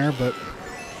doing there, but...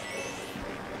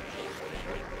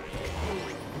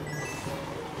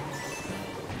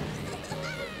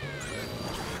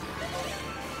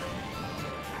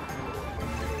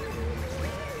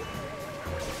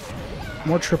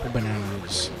 More triple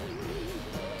bananas.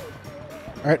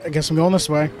 Alright, I guess I'm going this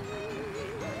way.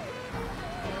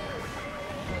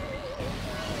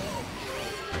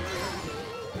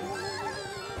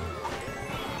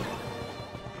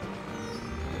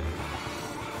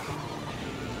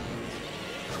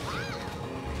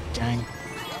 Dang.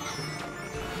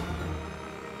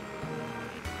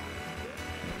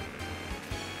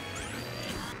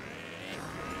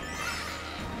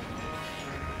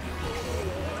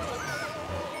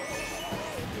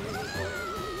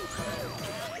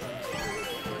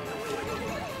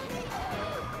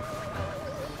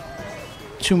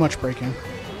 Too much braking.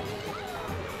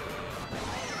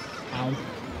 Ow.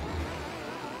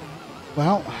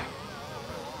 Well,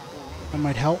 that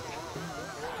might help.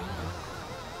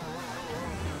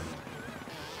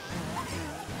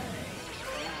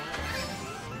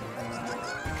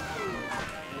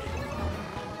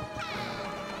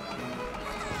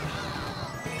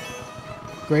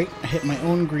 Great, I hit my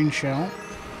own green shell.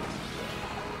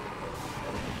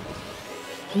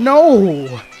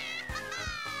 No!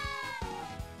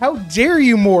 How dare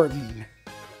you, Morton?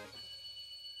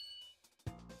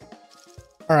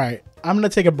 Alright, I'm gonna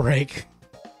take a break.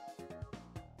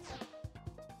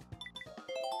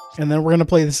 And then we're gonna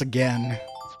play this again.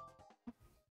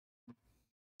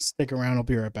 Stick around, I'll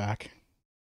be right back.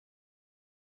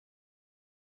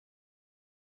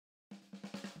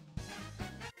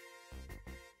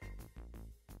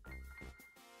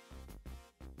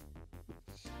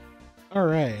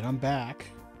 Alright, I'm back.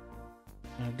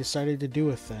 I've decided to do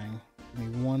a thing. Give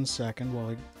me 1 second while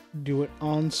I do it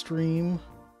on stream.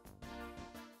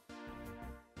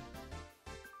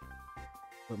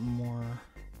 But more.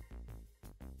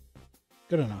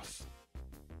 Good enough.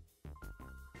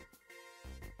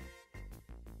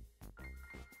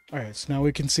 Alright, so now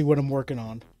we can see what I'm working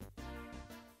on.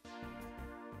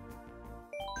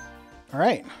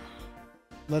 Alright.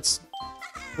 Let's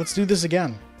do this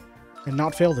again. And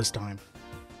not fail this time.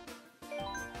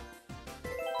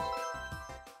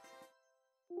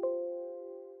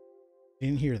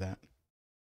 Didn't hear that.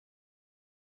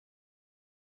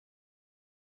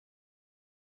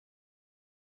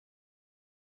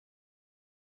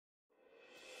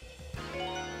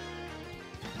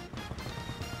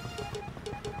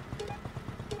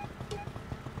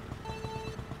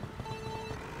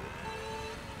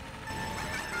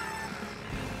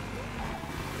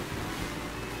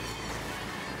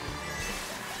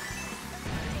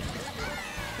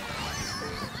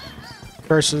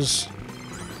 Curses.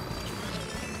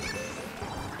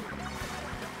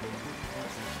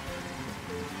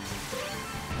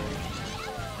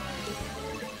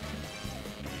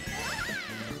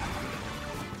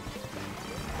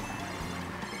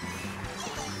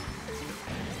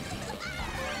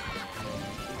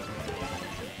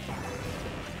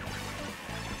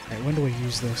 Alright, when do I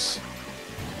use this?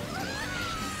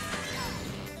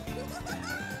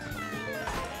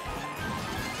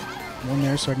 One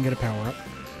there so I can get a power up.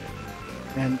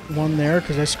 And one there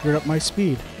because I screwed up my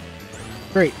speed.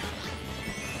 Great.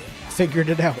 Figured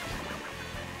it out.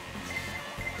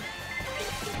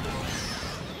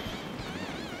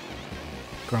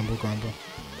 Grumble, grumble.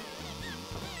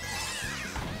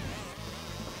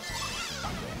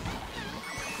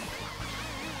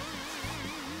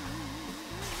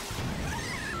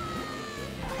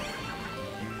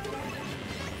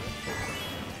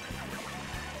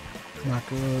 Not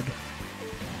good.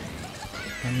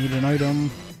 I need an item.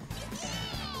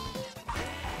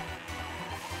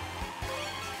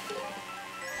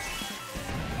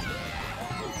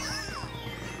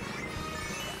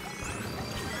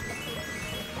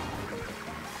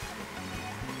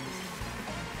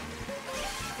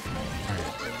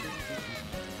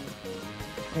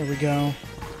 There we go.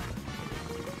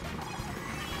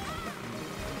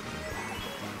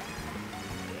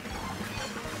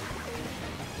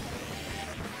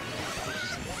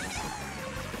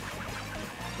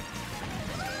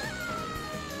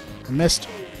 I missed.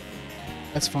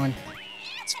 That's fine.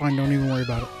 It's fine, don't even worry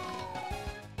about it.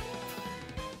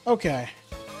 Okay.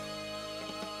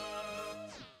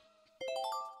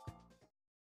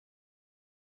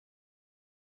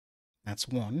 That's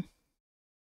one.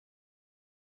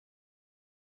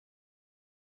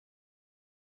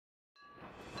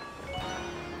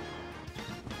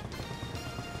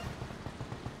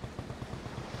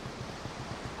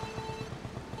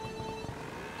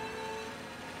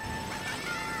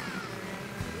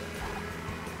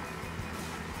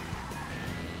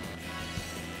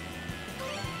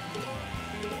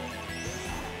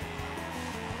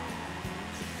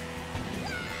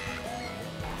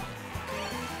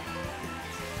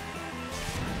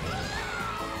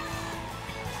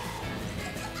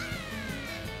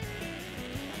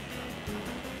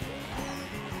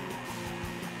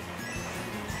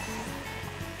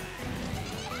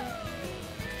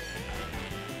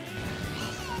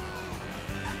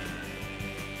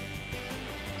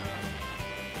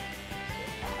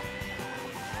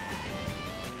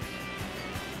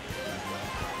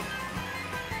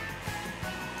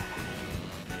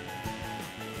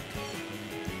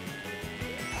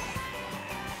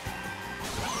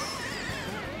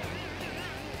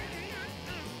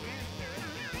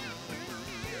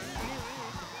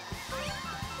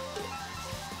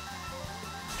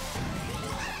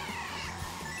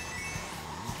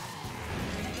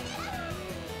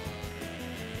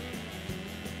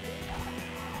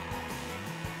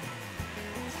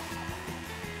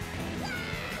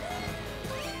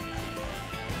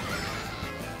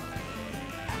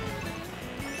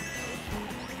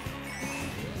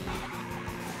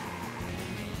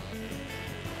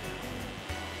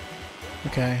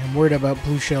 Okay, I'm worried about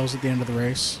blue shells at the end of the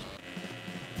race.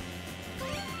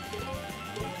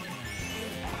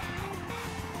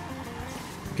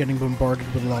 Getting bombarded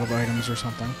with a lot of items or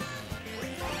something.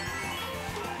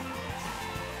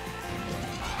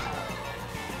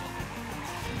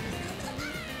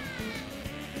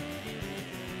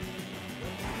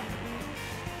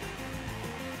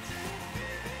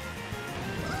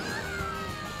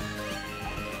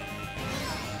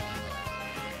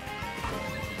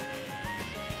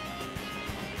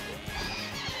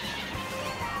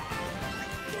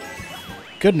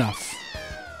 Good enough.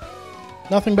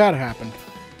 Nothing bad happened.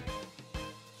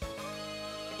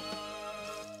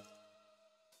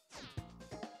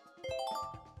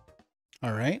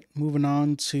 Alright, moving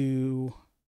on to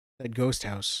that ghost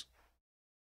house.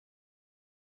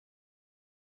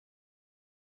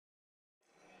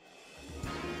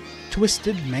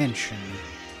 Twisted Mansion.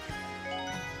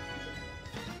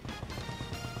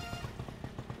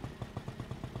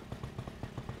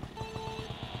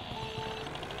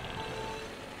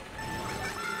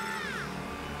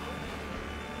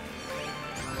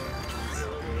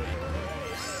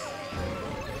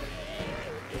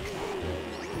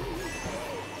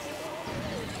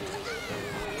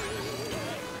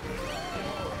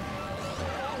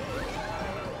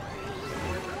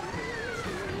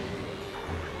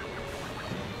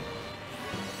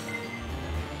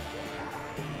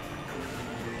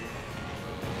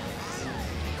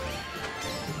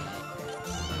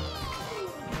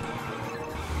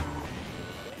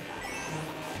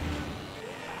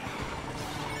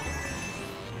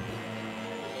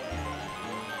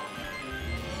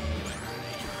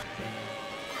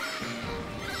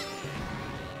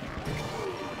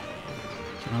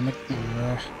 On the,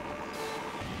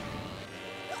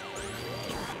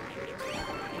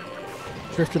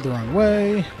 drifted the wrong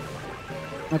way.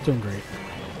 Not doing great.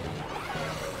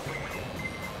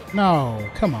 No,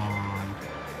 come on.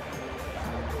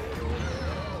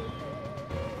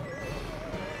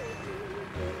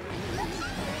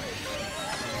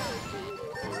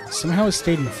 Somehow it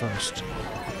stayed in first.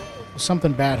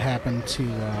 Something bad happened to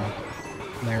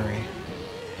Larry.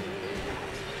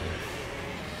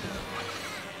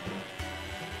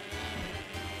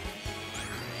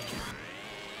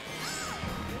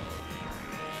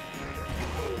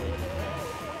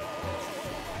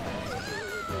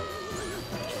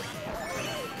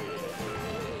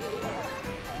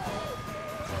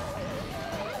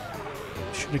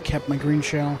 Should have kept my green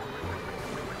shell.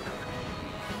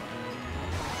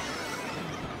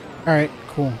 Alright,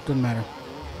 cool. Doesn't matter.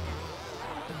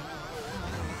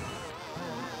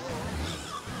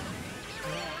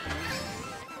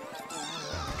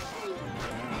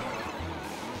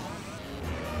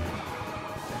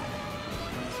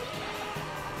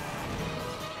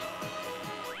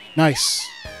 Nice.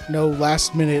 No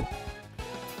last minute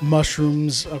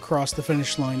mushrooms across the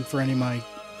finish line for any of my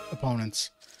opponents.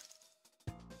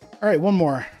 Alright, one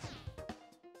more.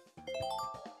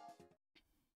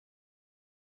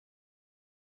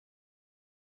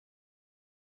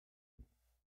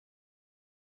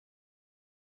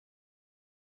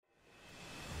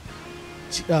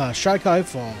 Shy Kai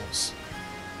Falls.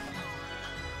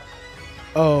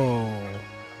 Oh,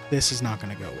 this is not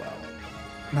going to go well.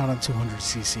 Not on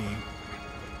 200cc.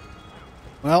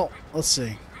 Well, let's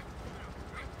see.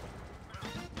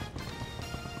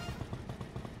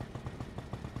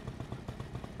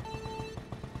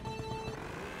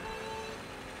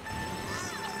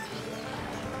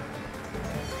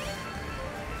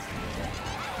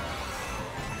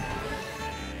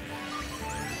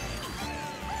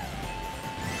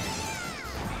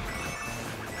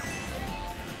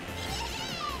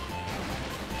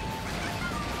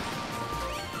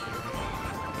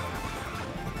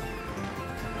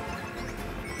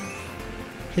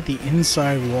 Hit the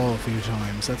inside wall a few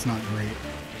times. That's not great.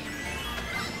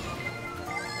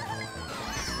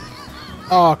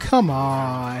 Oh, come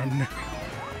on.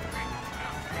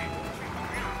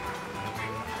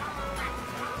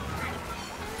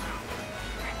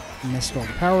 Missed all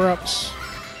the power-ups.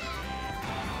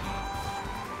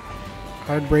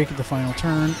 Hard break at the final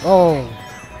turn. Oh!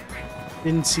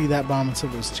 Didn't see that bomb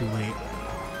until it was too late.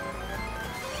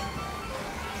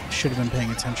 Should have been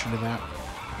paying attention to that.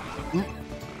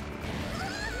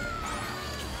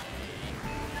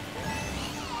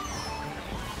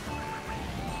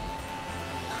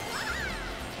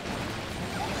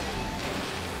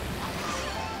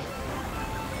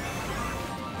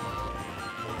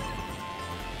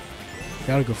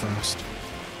 Gotta go fast.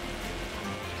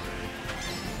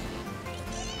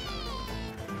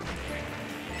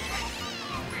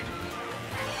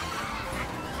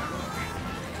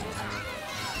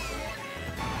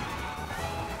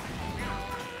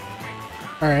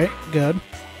 Alright, good.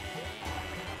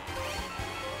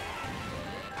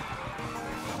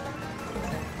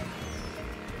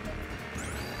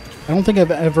 I don't think I've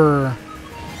ever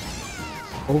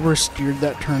oversteered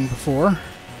that turn before.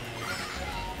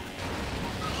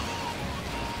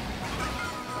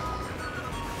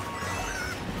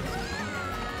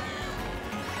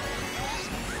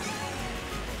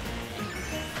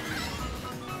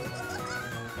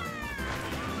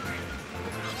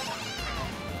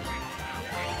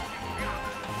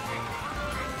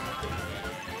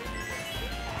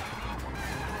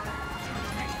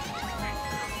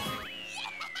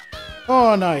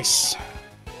 Oh, nice.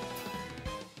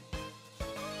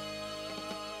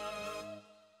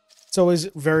 It's always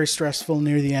very stressful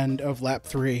near the end of lap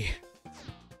 3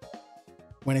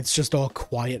 when it's just all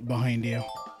quiet behind you.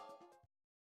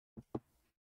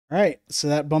 Alright, so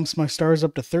that bumps my stars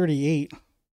up to 38.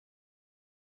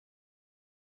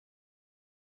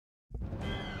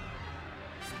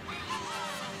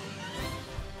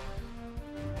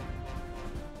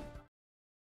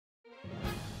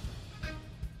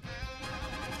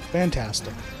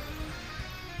 Fantastic.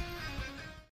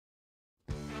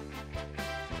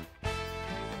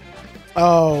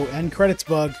 Oh, end credits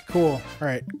bug. Cool.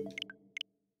 Alright.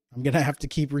 I'm gonna have to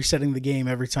keep resetting the game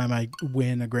every time I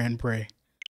win a Grand Prix.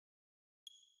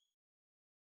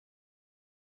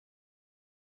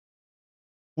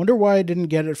 Wonder why I didn't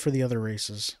get it for the other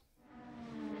races.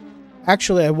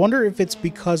 Actually, I wonder if it's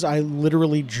because I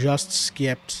literally just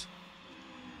skipped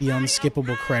the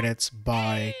unskippable credits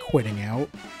by quitting out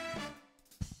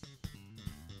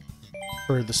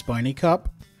for the Spiny Cup.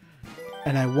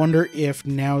 And I wonder if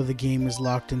now the game is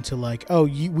locked into like, oh,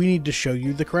 we need to show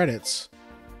you the credits.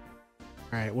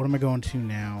 Alright, what am I going to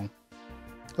now?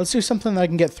 Let's do something that I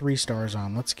can get 3 stars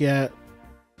on. Let's go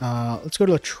to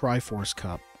a Triforce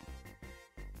Cup.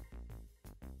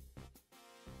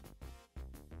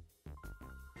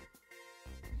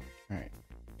 Alright,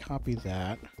 copy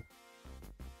that.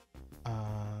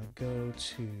 Go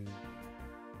to...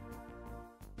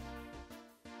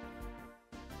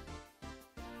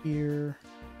 here.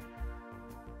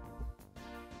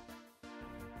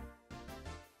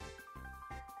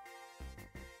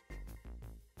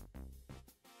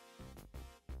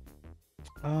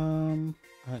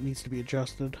 That needs to be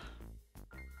adjusted.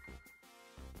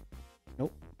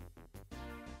 Nope.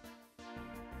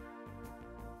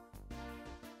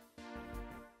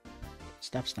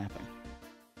 Stop snapping.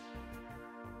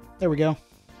 There we go.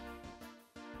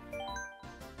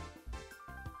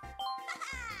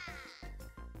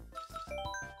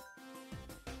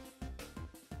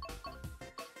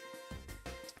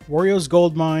 Wario's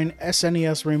Gold Mine,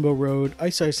 SNES Rainbow Road,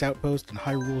 Ice Ice Outpost, and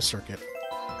Hyrule Circuit.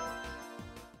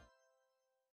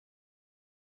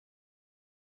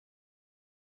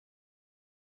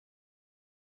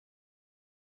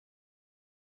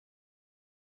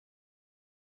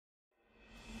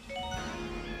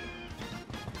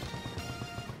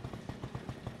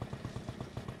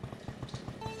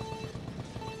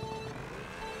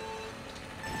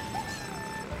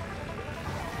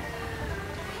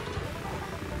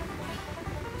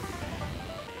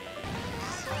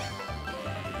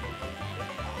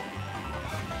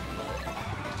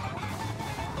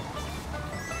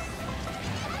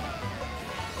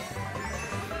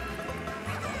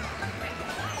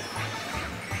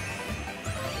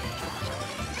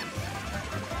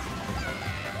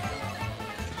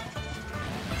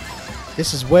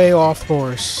 This is way off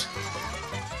course.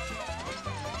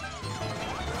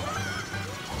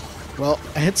 Well,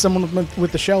 I hit someone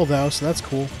with the shell though, so that's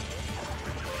cool.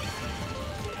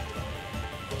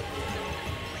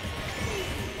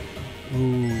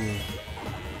 Ooh.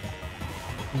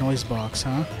 Noise box,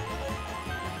 huh?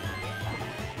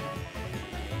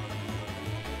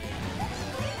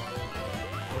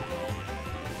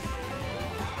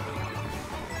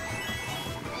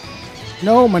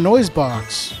 No, my noise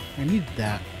box. I need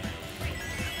that.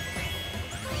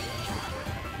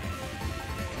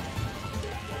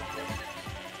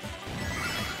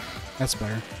 That's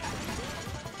better.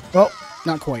 Well,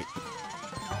 not quite.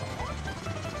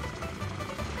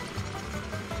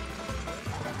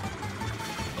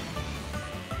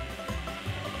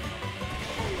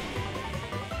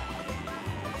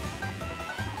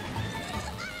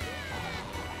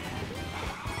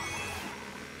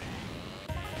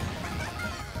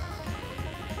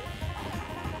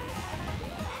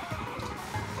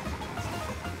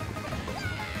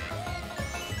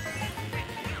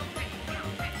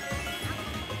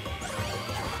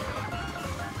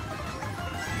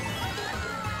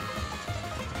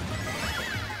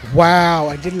 Wow,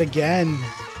 I did it again.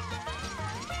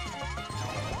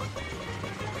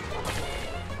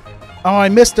 Oh, I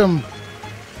missed him.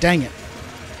 Dang it.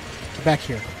 Get back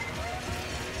here.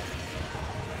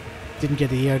 Didn't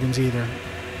get the items either.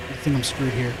 I think I'm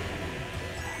screwed here.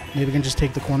 Maybe we can just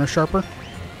take the corner sharper.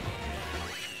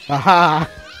 Aha!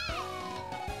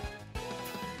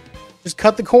 Just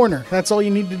cut the corner. That's all you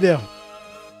need to do.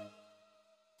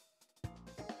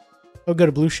 Oh, go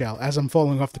to blue shell as I'm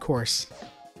falling off the course.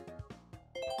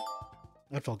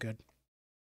 That felt good.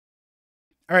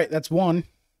 Alright, that's one.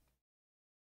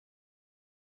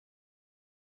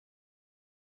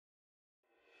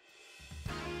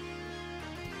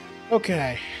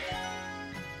 Okay.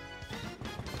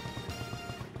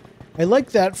 I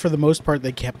like that for the most part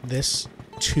they kept this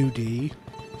 2D.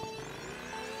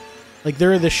 Like,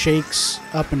 there are the shakes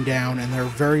up and down, and there are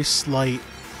very slight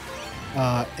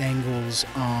angles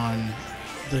on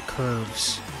the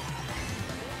curves.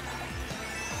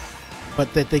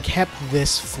 But that they kept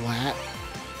this flat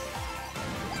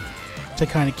to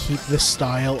kind of keep the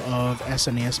style of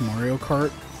SNES Mario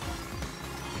Kart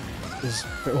is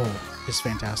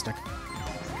fantastic.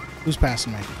 Who's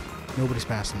passing me? Nobody's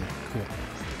passing me. Cool.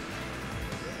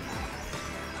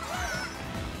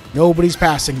 Nobody's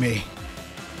passing me.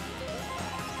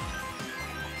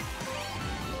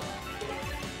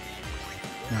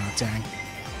 No, dang.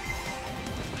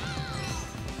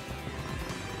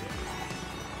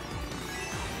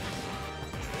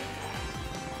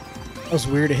 That was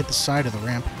weird to hit the side of the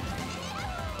ramp.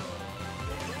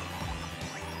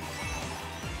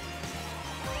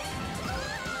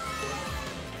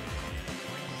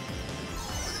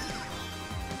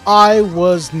 I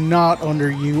was not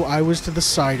under you. I was to the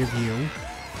side of you.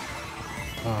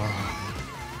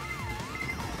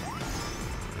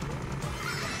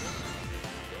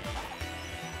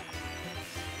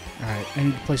 Alright, I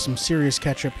need to play some serious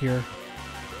catch-up here.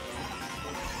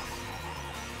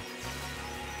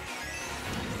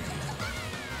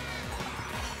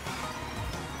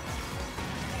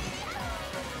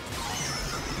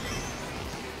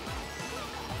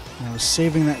 And I was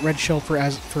saving that red shell for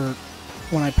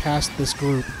when I passed this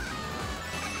group.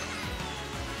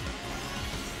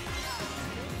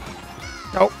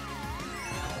 Nope.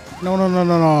 No, no, no,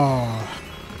 no, no.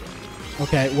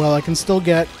 Okay, well, I can still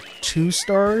get 2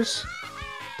 stars.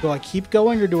 Do I keep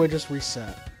going or do I just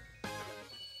reset?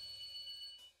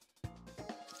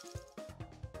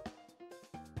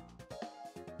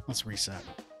 Let's reset.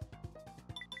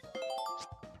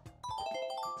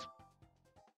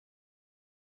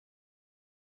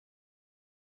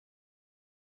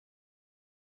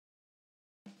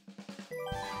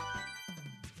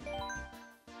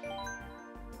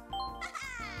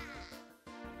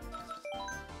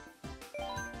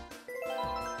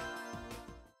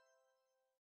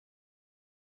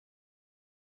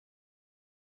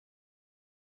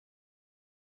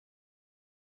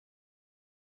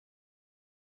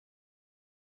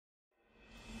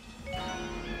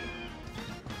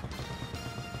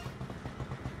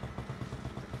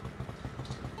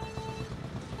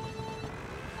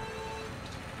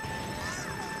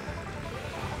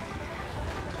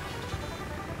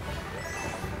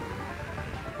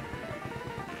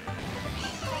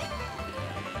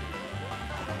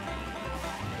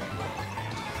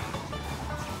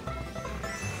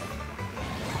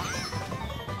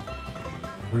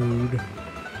 Rude.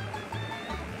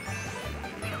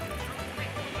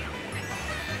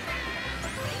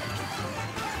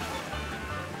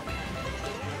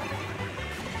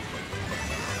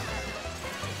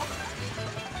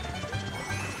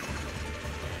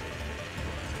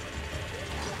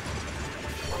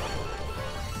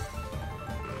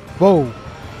 Whoa.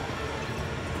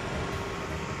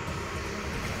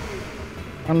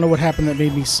 I don't know what happened that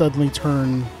made me suddenly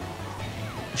turn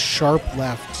sharp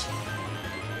left,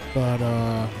 but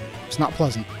it's not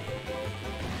pleasant.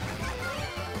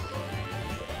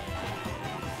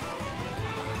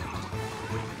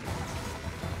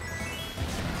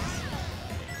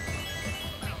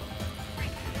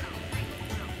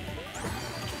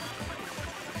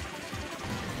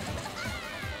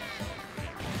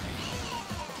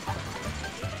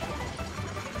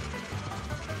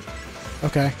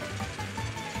 Okay.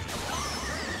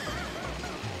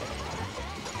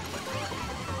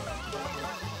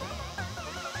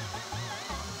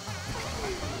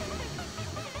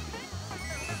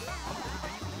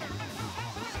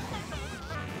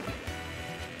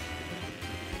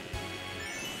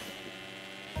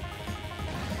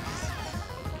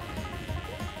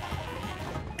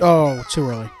 Oh, too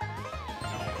early.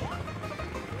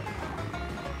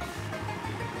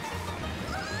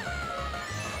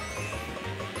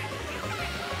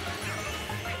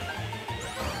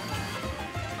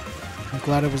 I'm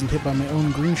glad I wasn't hit by my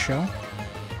own green shell.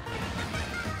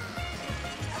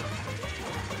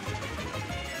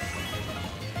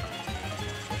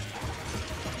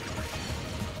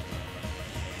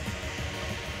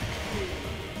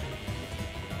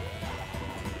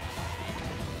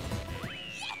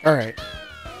 Alright.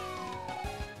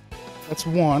 That's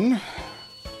one.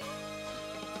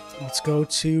 Let's go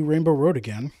to Rainbow Road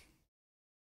again.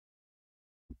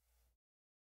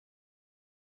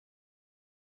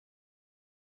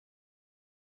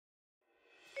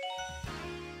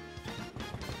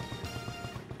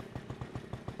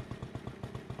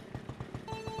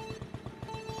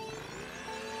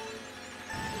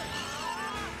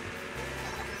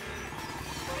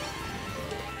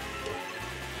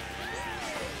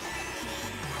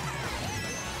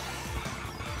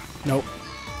 Nope.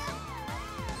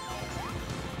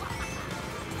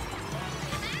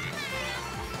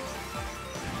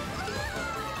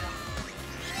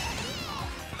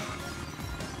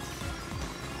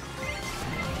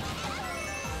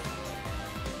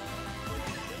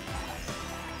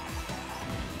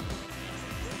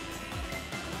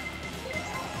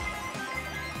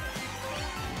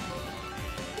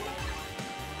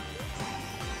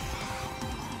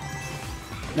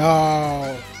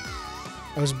 No.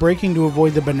 I was braking to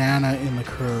avoid the banana in the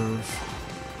curve.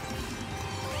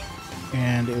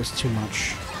 And it was too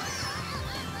much.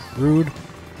 Rude.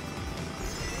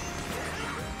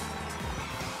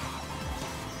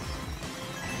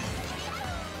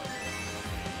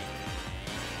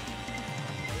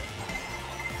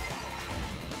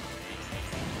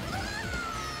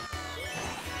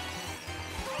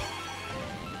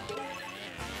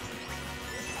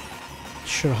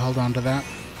 Should have held on to that.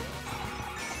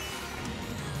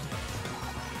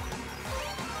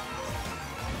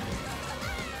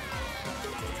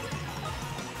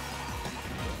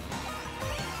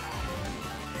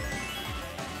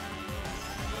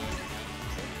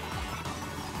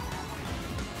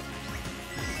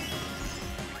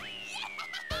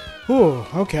 Ooh,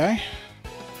 okay.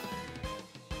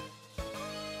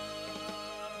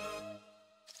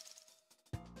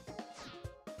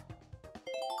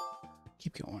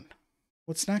 Keep going.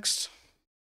 What's next?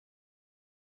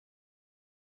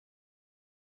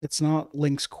 It's not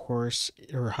Link's Course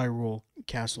or Hyrule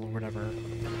Castle or whatever.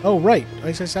 Oh, right.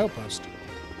 Ice Outpost.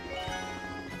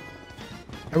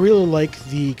 I really like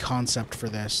the concept for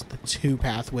this. The two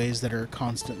pathways that are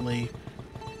constantly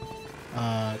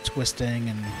twisting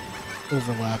and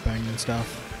overlapping and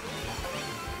stuff.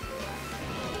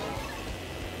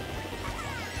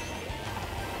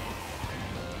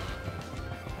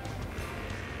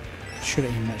 Should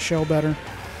have aimed that shell better.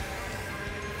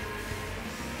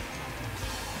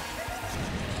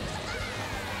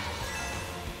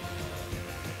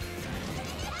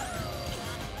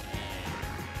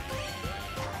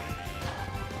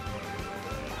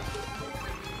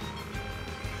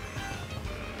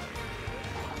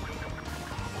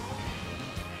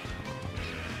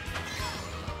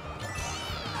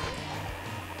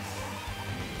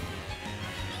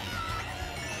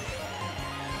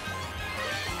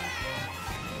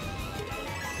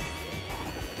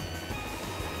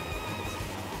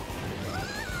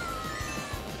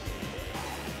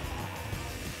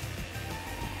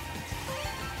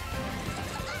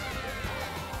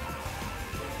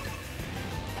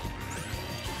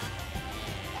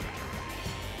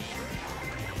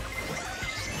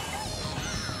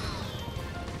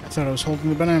 I thought I was holding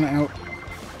the banana out.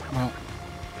 Well.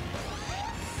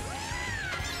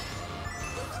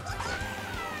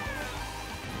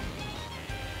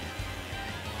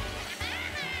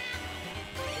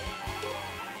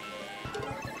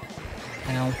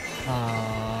 Ow.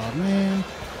 Aw, man.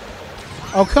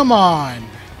 Oh, come on!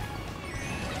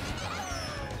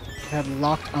 Had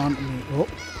locked on me. Oh.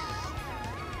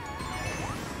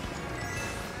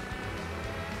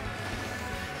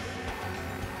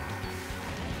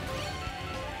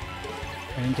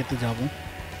 I didn't get the double.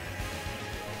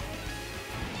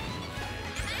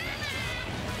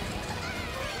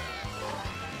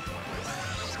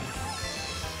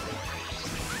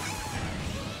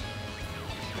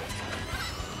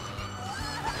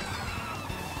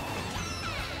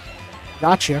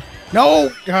 Gotcha.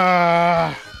 No!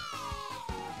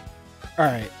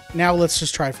 Alright, now let's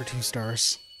just try for 2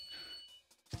 stars.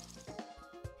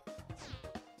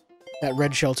 That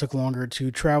red shell took longer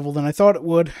to travel than I thought it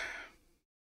would.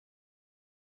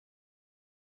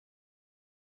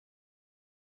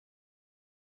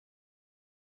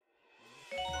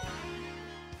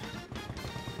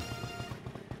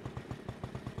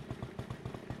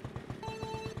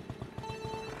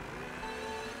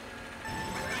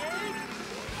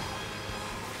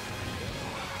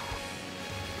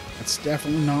 That's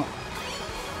definitely not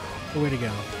the way to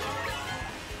go.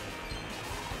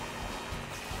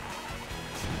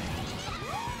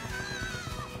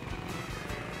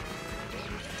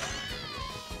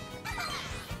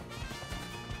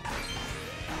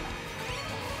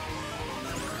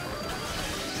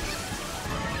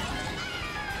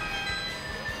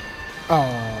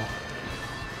 Oh.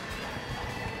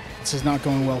 This is not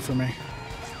going well for me.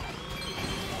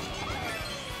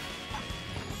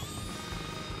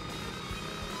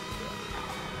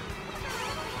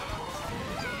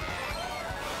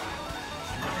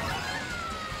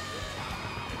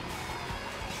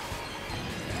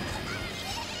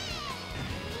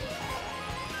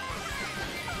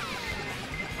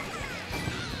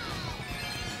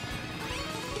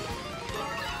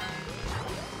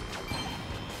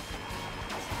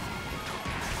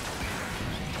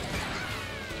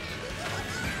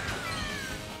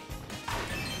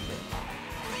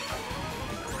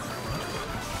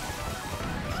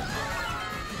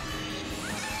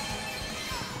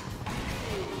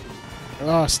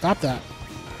 Oh, stop that.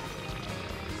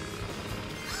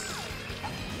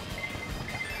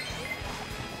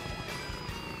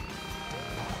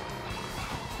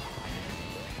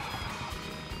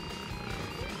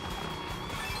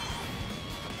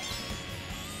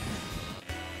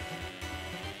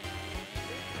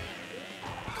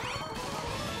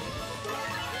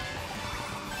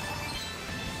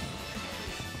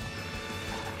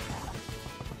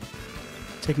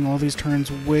 Taking all these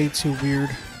turns way too weird.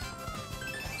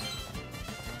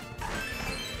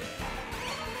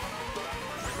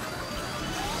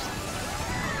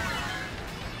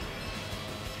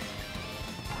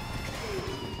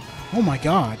 Oh my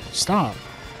god, stop.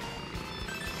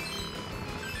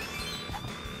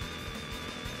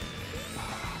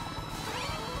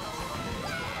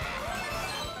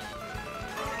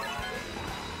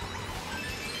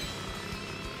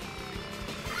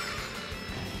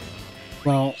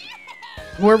 Well,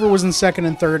 whoever was in second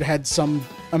and third had some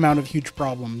amount of huge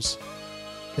problems.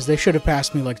 Because they should have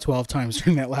passed me like 12 times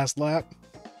during that last lap.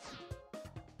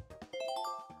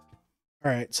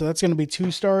 Alright, so that's going to be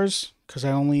 2 stars. Because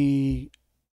I only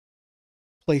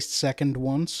placed second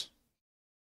once.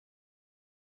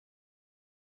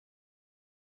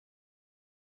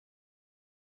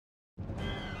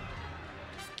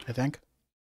 I think.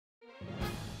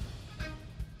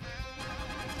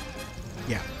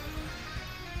 Yeah.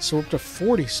 So we're up to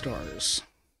 40 stars.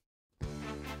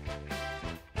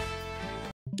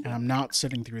 And I'm not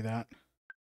sitting through that.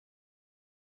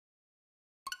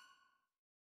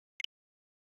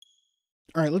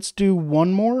 Alright, let's do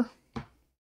one more.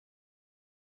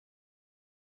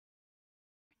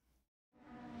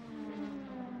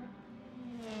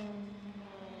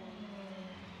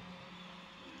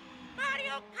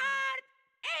 Mario Kart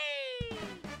 8!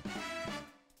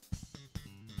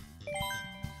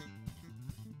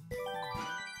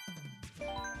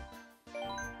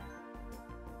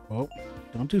 Oh,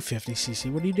 don't do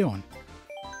 50cc. What are you doing?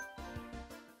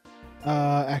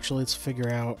 Actually, let's figure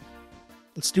out.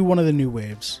 Let's do one of the new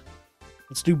waves.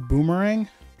 Let's do Boomerang.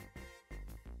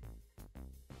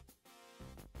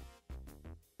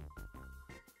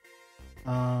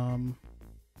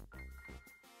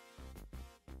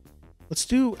 Let's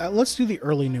do the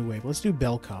early new wave. Let's do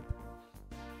Bell Cup.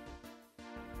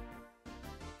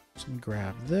 So let me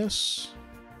grab this.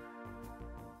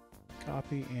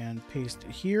 Copy and paste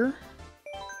it here.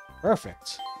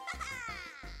 Perfect.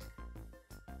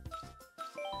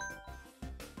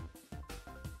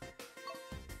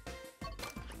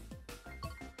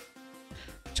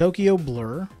 Tokyo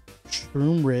Blur,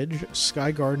 Shroom Ridge,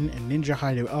 Sky Garden, and Ninja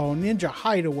Hideaway. Oh, Ninja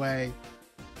Hideaway.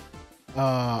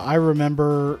 I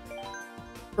remember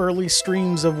early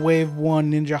streams of Wave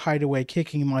 1 Ninja Hideaway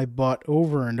kicking my butt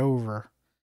over and over.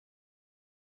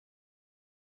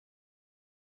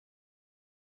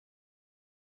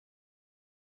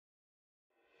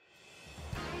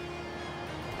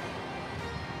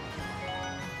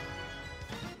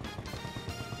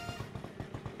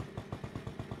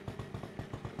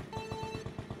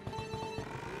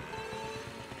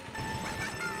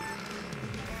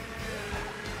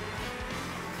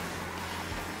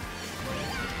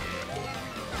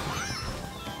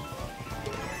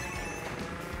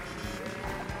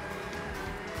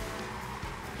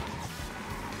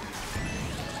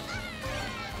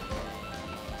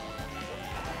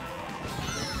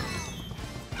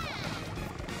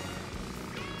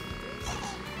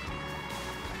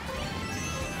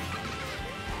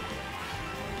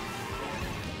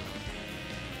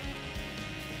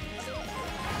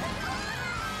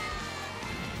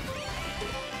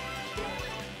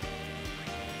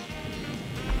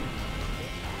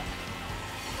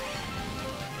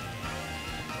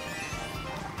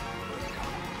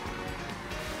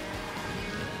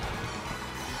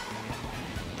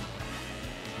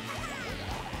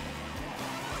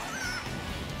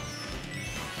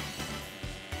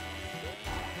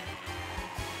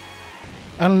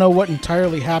 I don't know what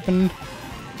entirely happened,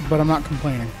 but I'm not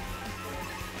complaining.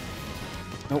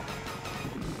 Nope.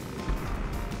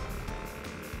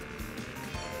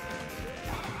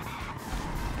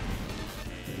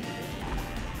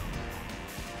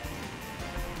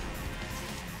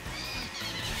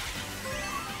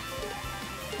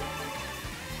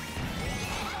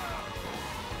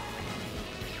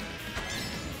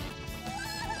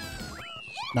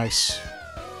 Nice.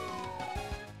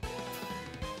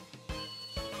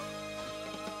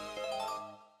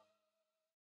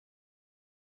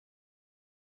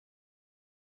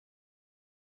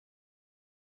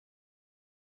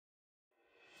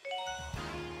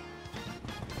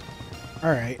 All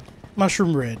right,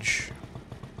 Mushroom Ridge.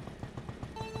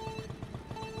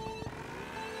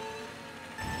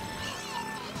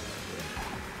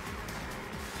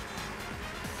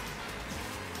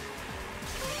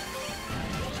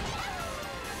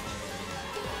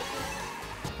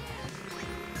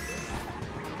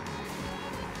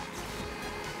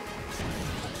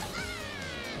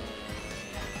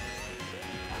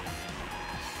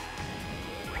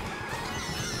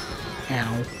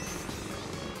 Ow.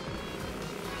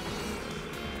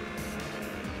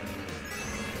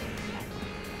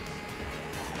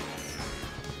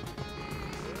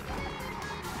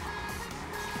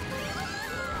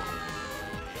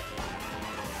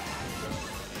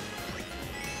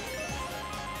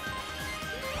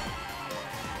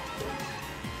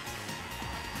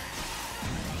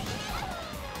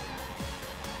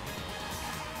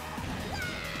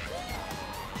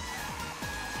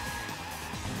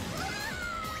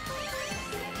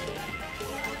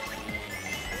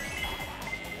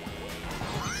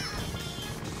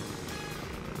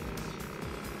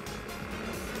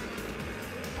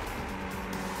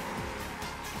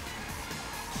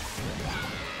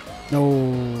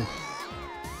 No.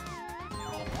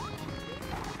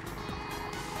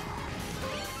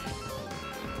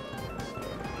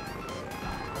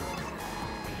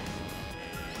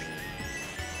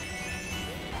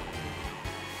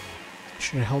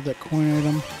 Should have held that coin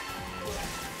item.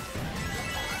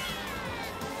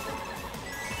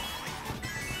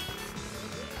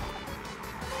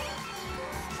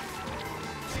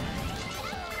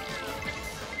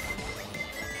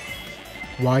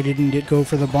 Why didn't it go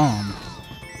for the bomb?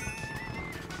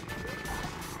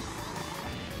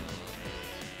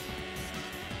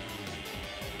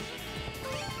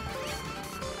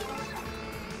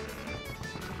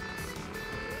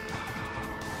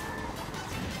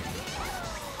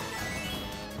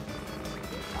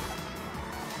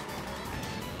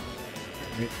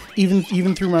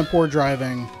 Even through my poor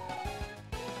driving,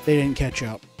 they didn't catch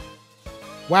up.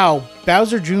 Wow,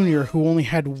 Bowser Jr., who only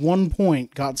had 1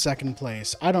 point, got second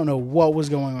place. I don't know what was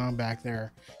going on back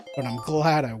there, but I'm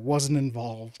glad I wasn't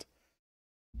involved.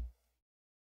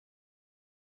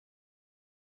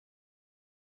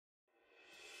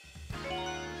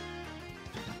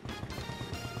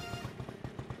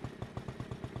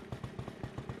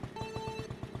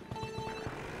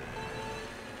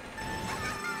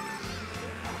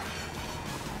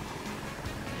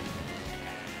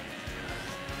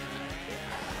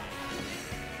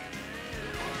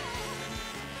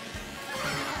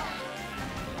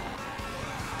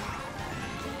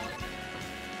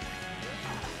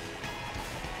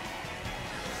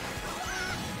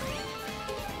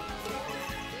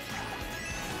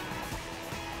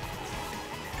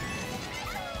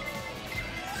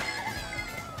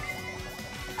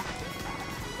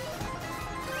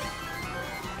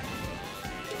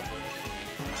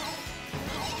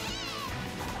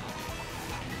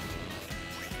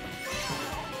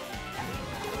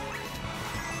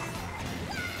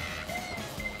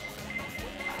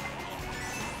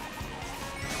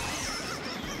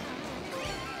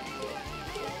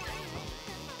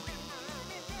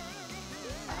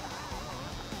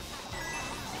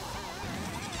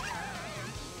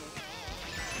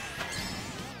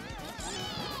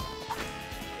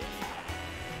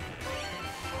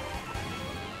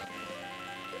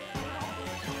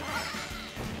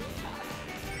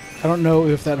 I don't know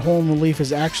if that hole in the leaf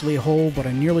is actually a hole, but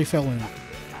I nearly fell in it.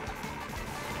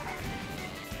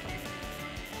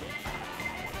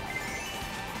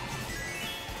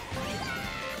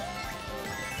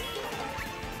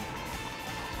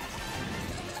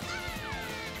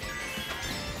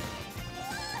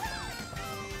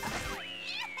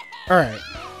 Alright.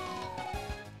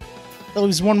 That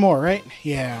leaves one more, right?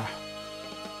 Yeah.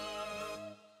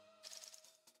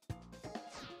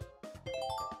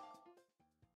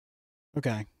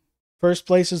 Okay. First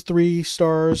place is 3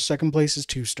 stars, second place is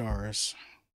 2 stars.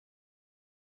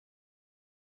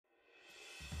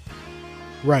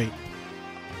 Right.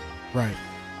 Right.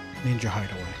 Ninja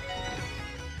Hideaway.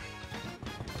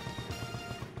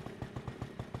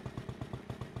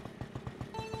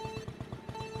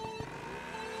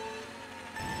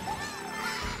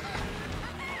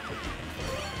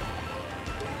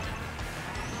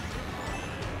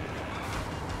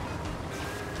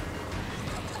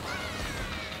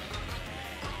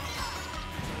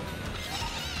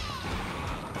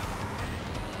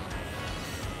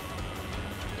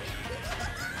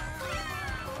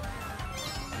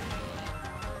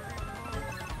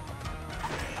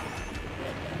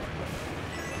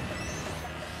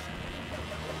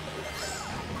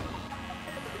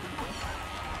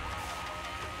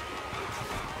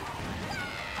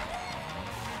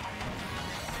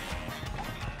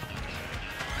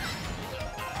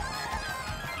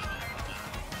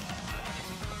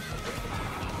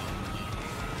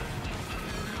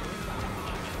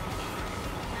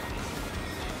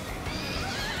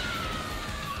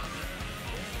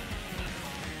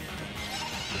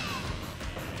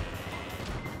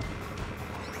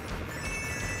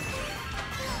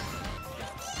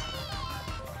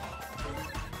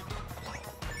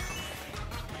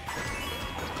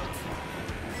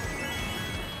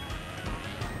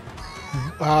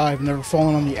 I've never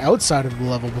fallen on the outside of the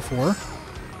level before.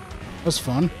 That was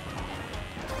fun.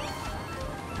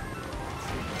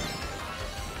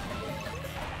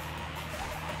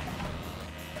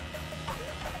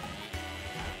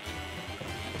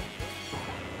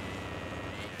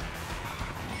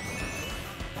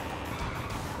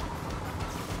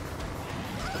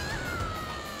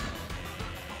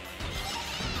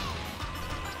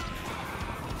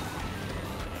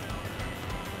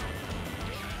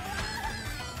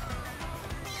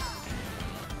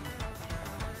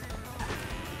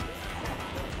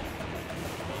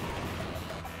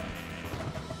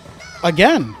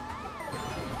 Again!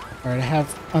 Alright, I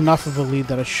have enough of a lead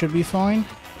that I should be fine.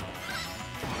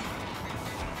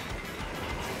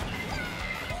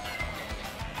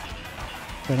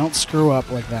 If I don't screw up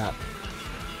like that.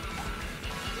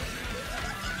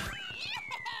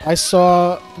 I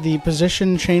saw the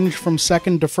position change from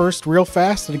second to first real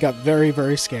fast and I got very,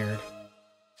 very scared.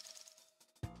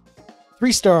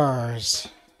 3 stars.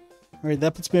 Alright,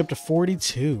 that puts me up to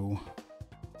 42.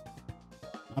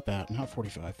 Not bad, not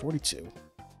 45, 42.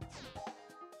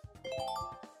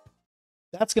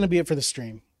 That's going to be it for the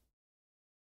stream.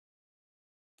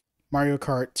 Mario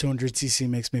Kart 200cc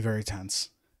makes me very tense.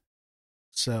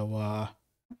 So,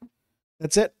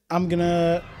 that's it. I'm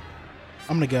gonna go.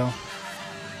 I'm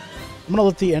gonna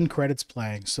let the end credits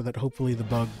play so that hopefully the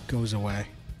bug goes away.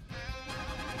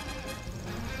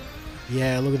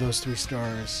 Yeah, look at those 3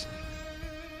 stars.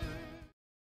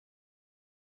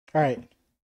 Alright.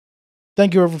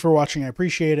 Thank you everyone for watching. I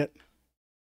appreciate it.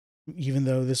 Even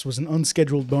though this was an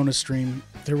unscheduled bonus stream,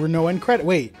 there were no end credits.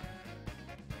 Wait.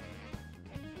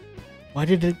 Why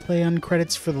did it play end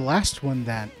credits for the last one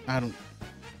then? I don't...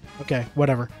 Okay,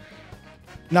 whatever.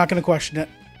 Not going to question it.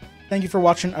 Thank you for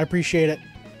watching. I appreciate it.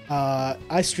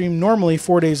 I stream normally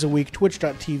 4 days a week,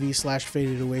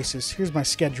 twitch.tv/fadedoasis. Here's my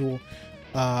schedule.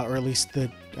 Or at least the...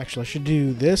 Actually, I should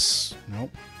do this.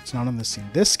 Nope, it's not on this scene.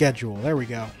 This schedule. There we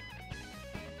go.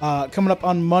 Coming up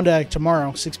on Monday,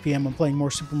 tomorrow, 6 p.m., I'm playing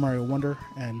more Super Mario Wonder,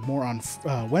 and more on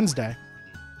Wednesday.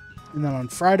 And then on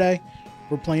Friday,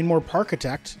 we're playing more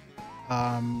Parkitect.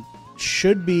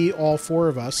 Should be all 4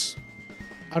 of us.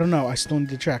 I don't know. I still need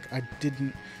to check. I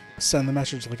didn't send the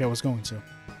message like I was going to.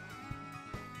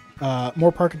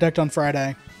 More Parkitect on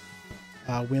Friday.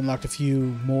 We unlocked a few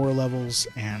more levels,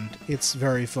 and it's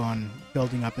very fun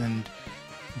building up and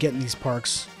getting these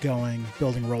parks going,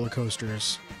 building roller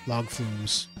coasters, log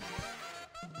flumes.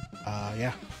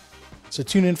 Yeah. So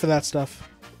tune in for that stuff.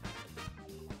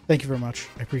 Thank you very much.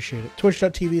 I appreciate it.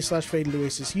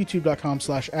 Twitch.tv/fadedoasis,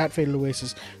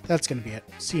 youtube.com/@fadedoasis. That's going to be it.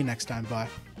 See you next time. Bye.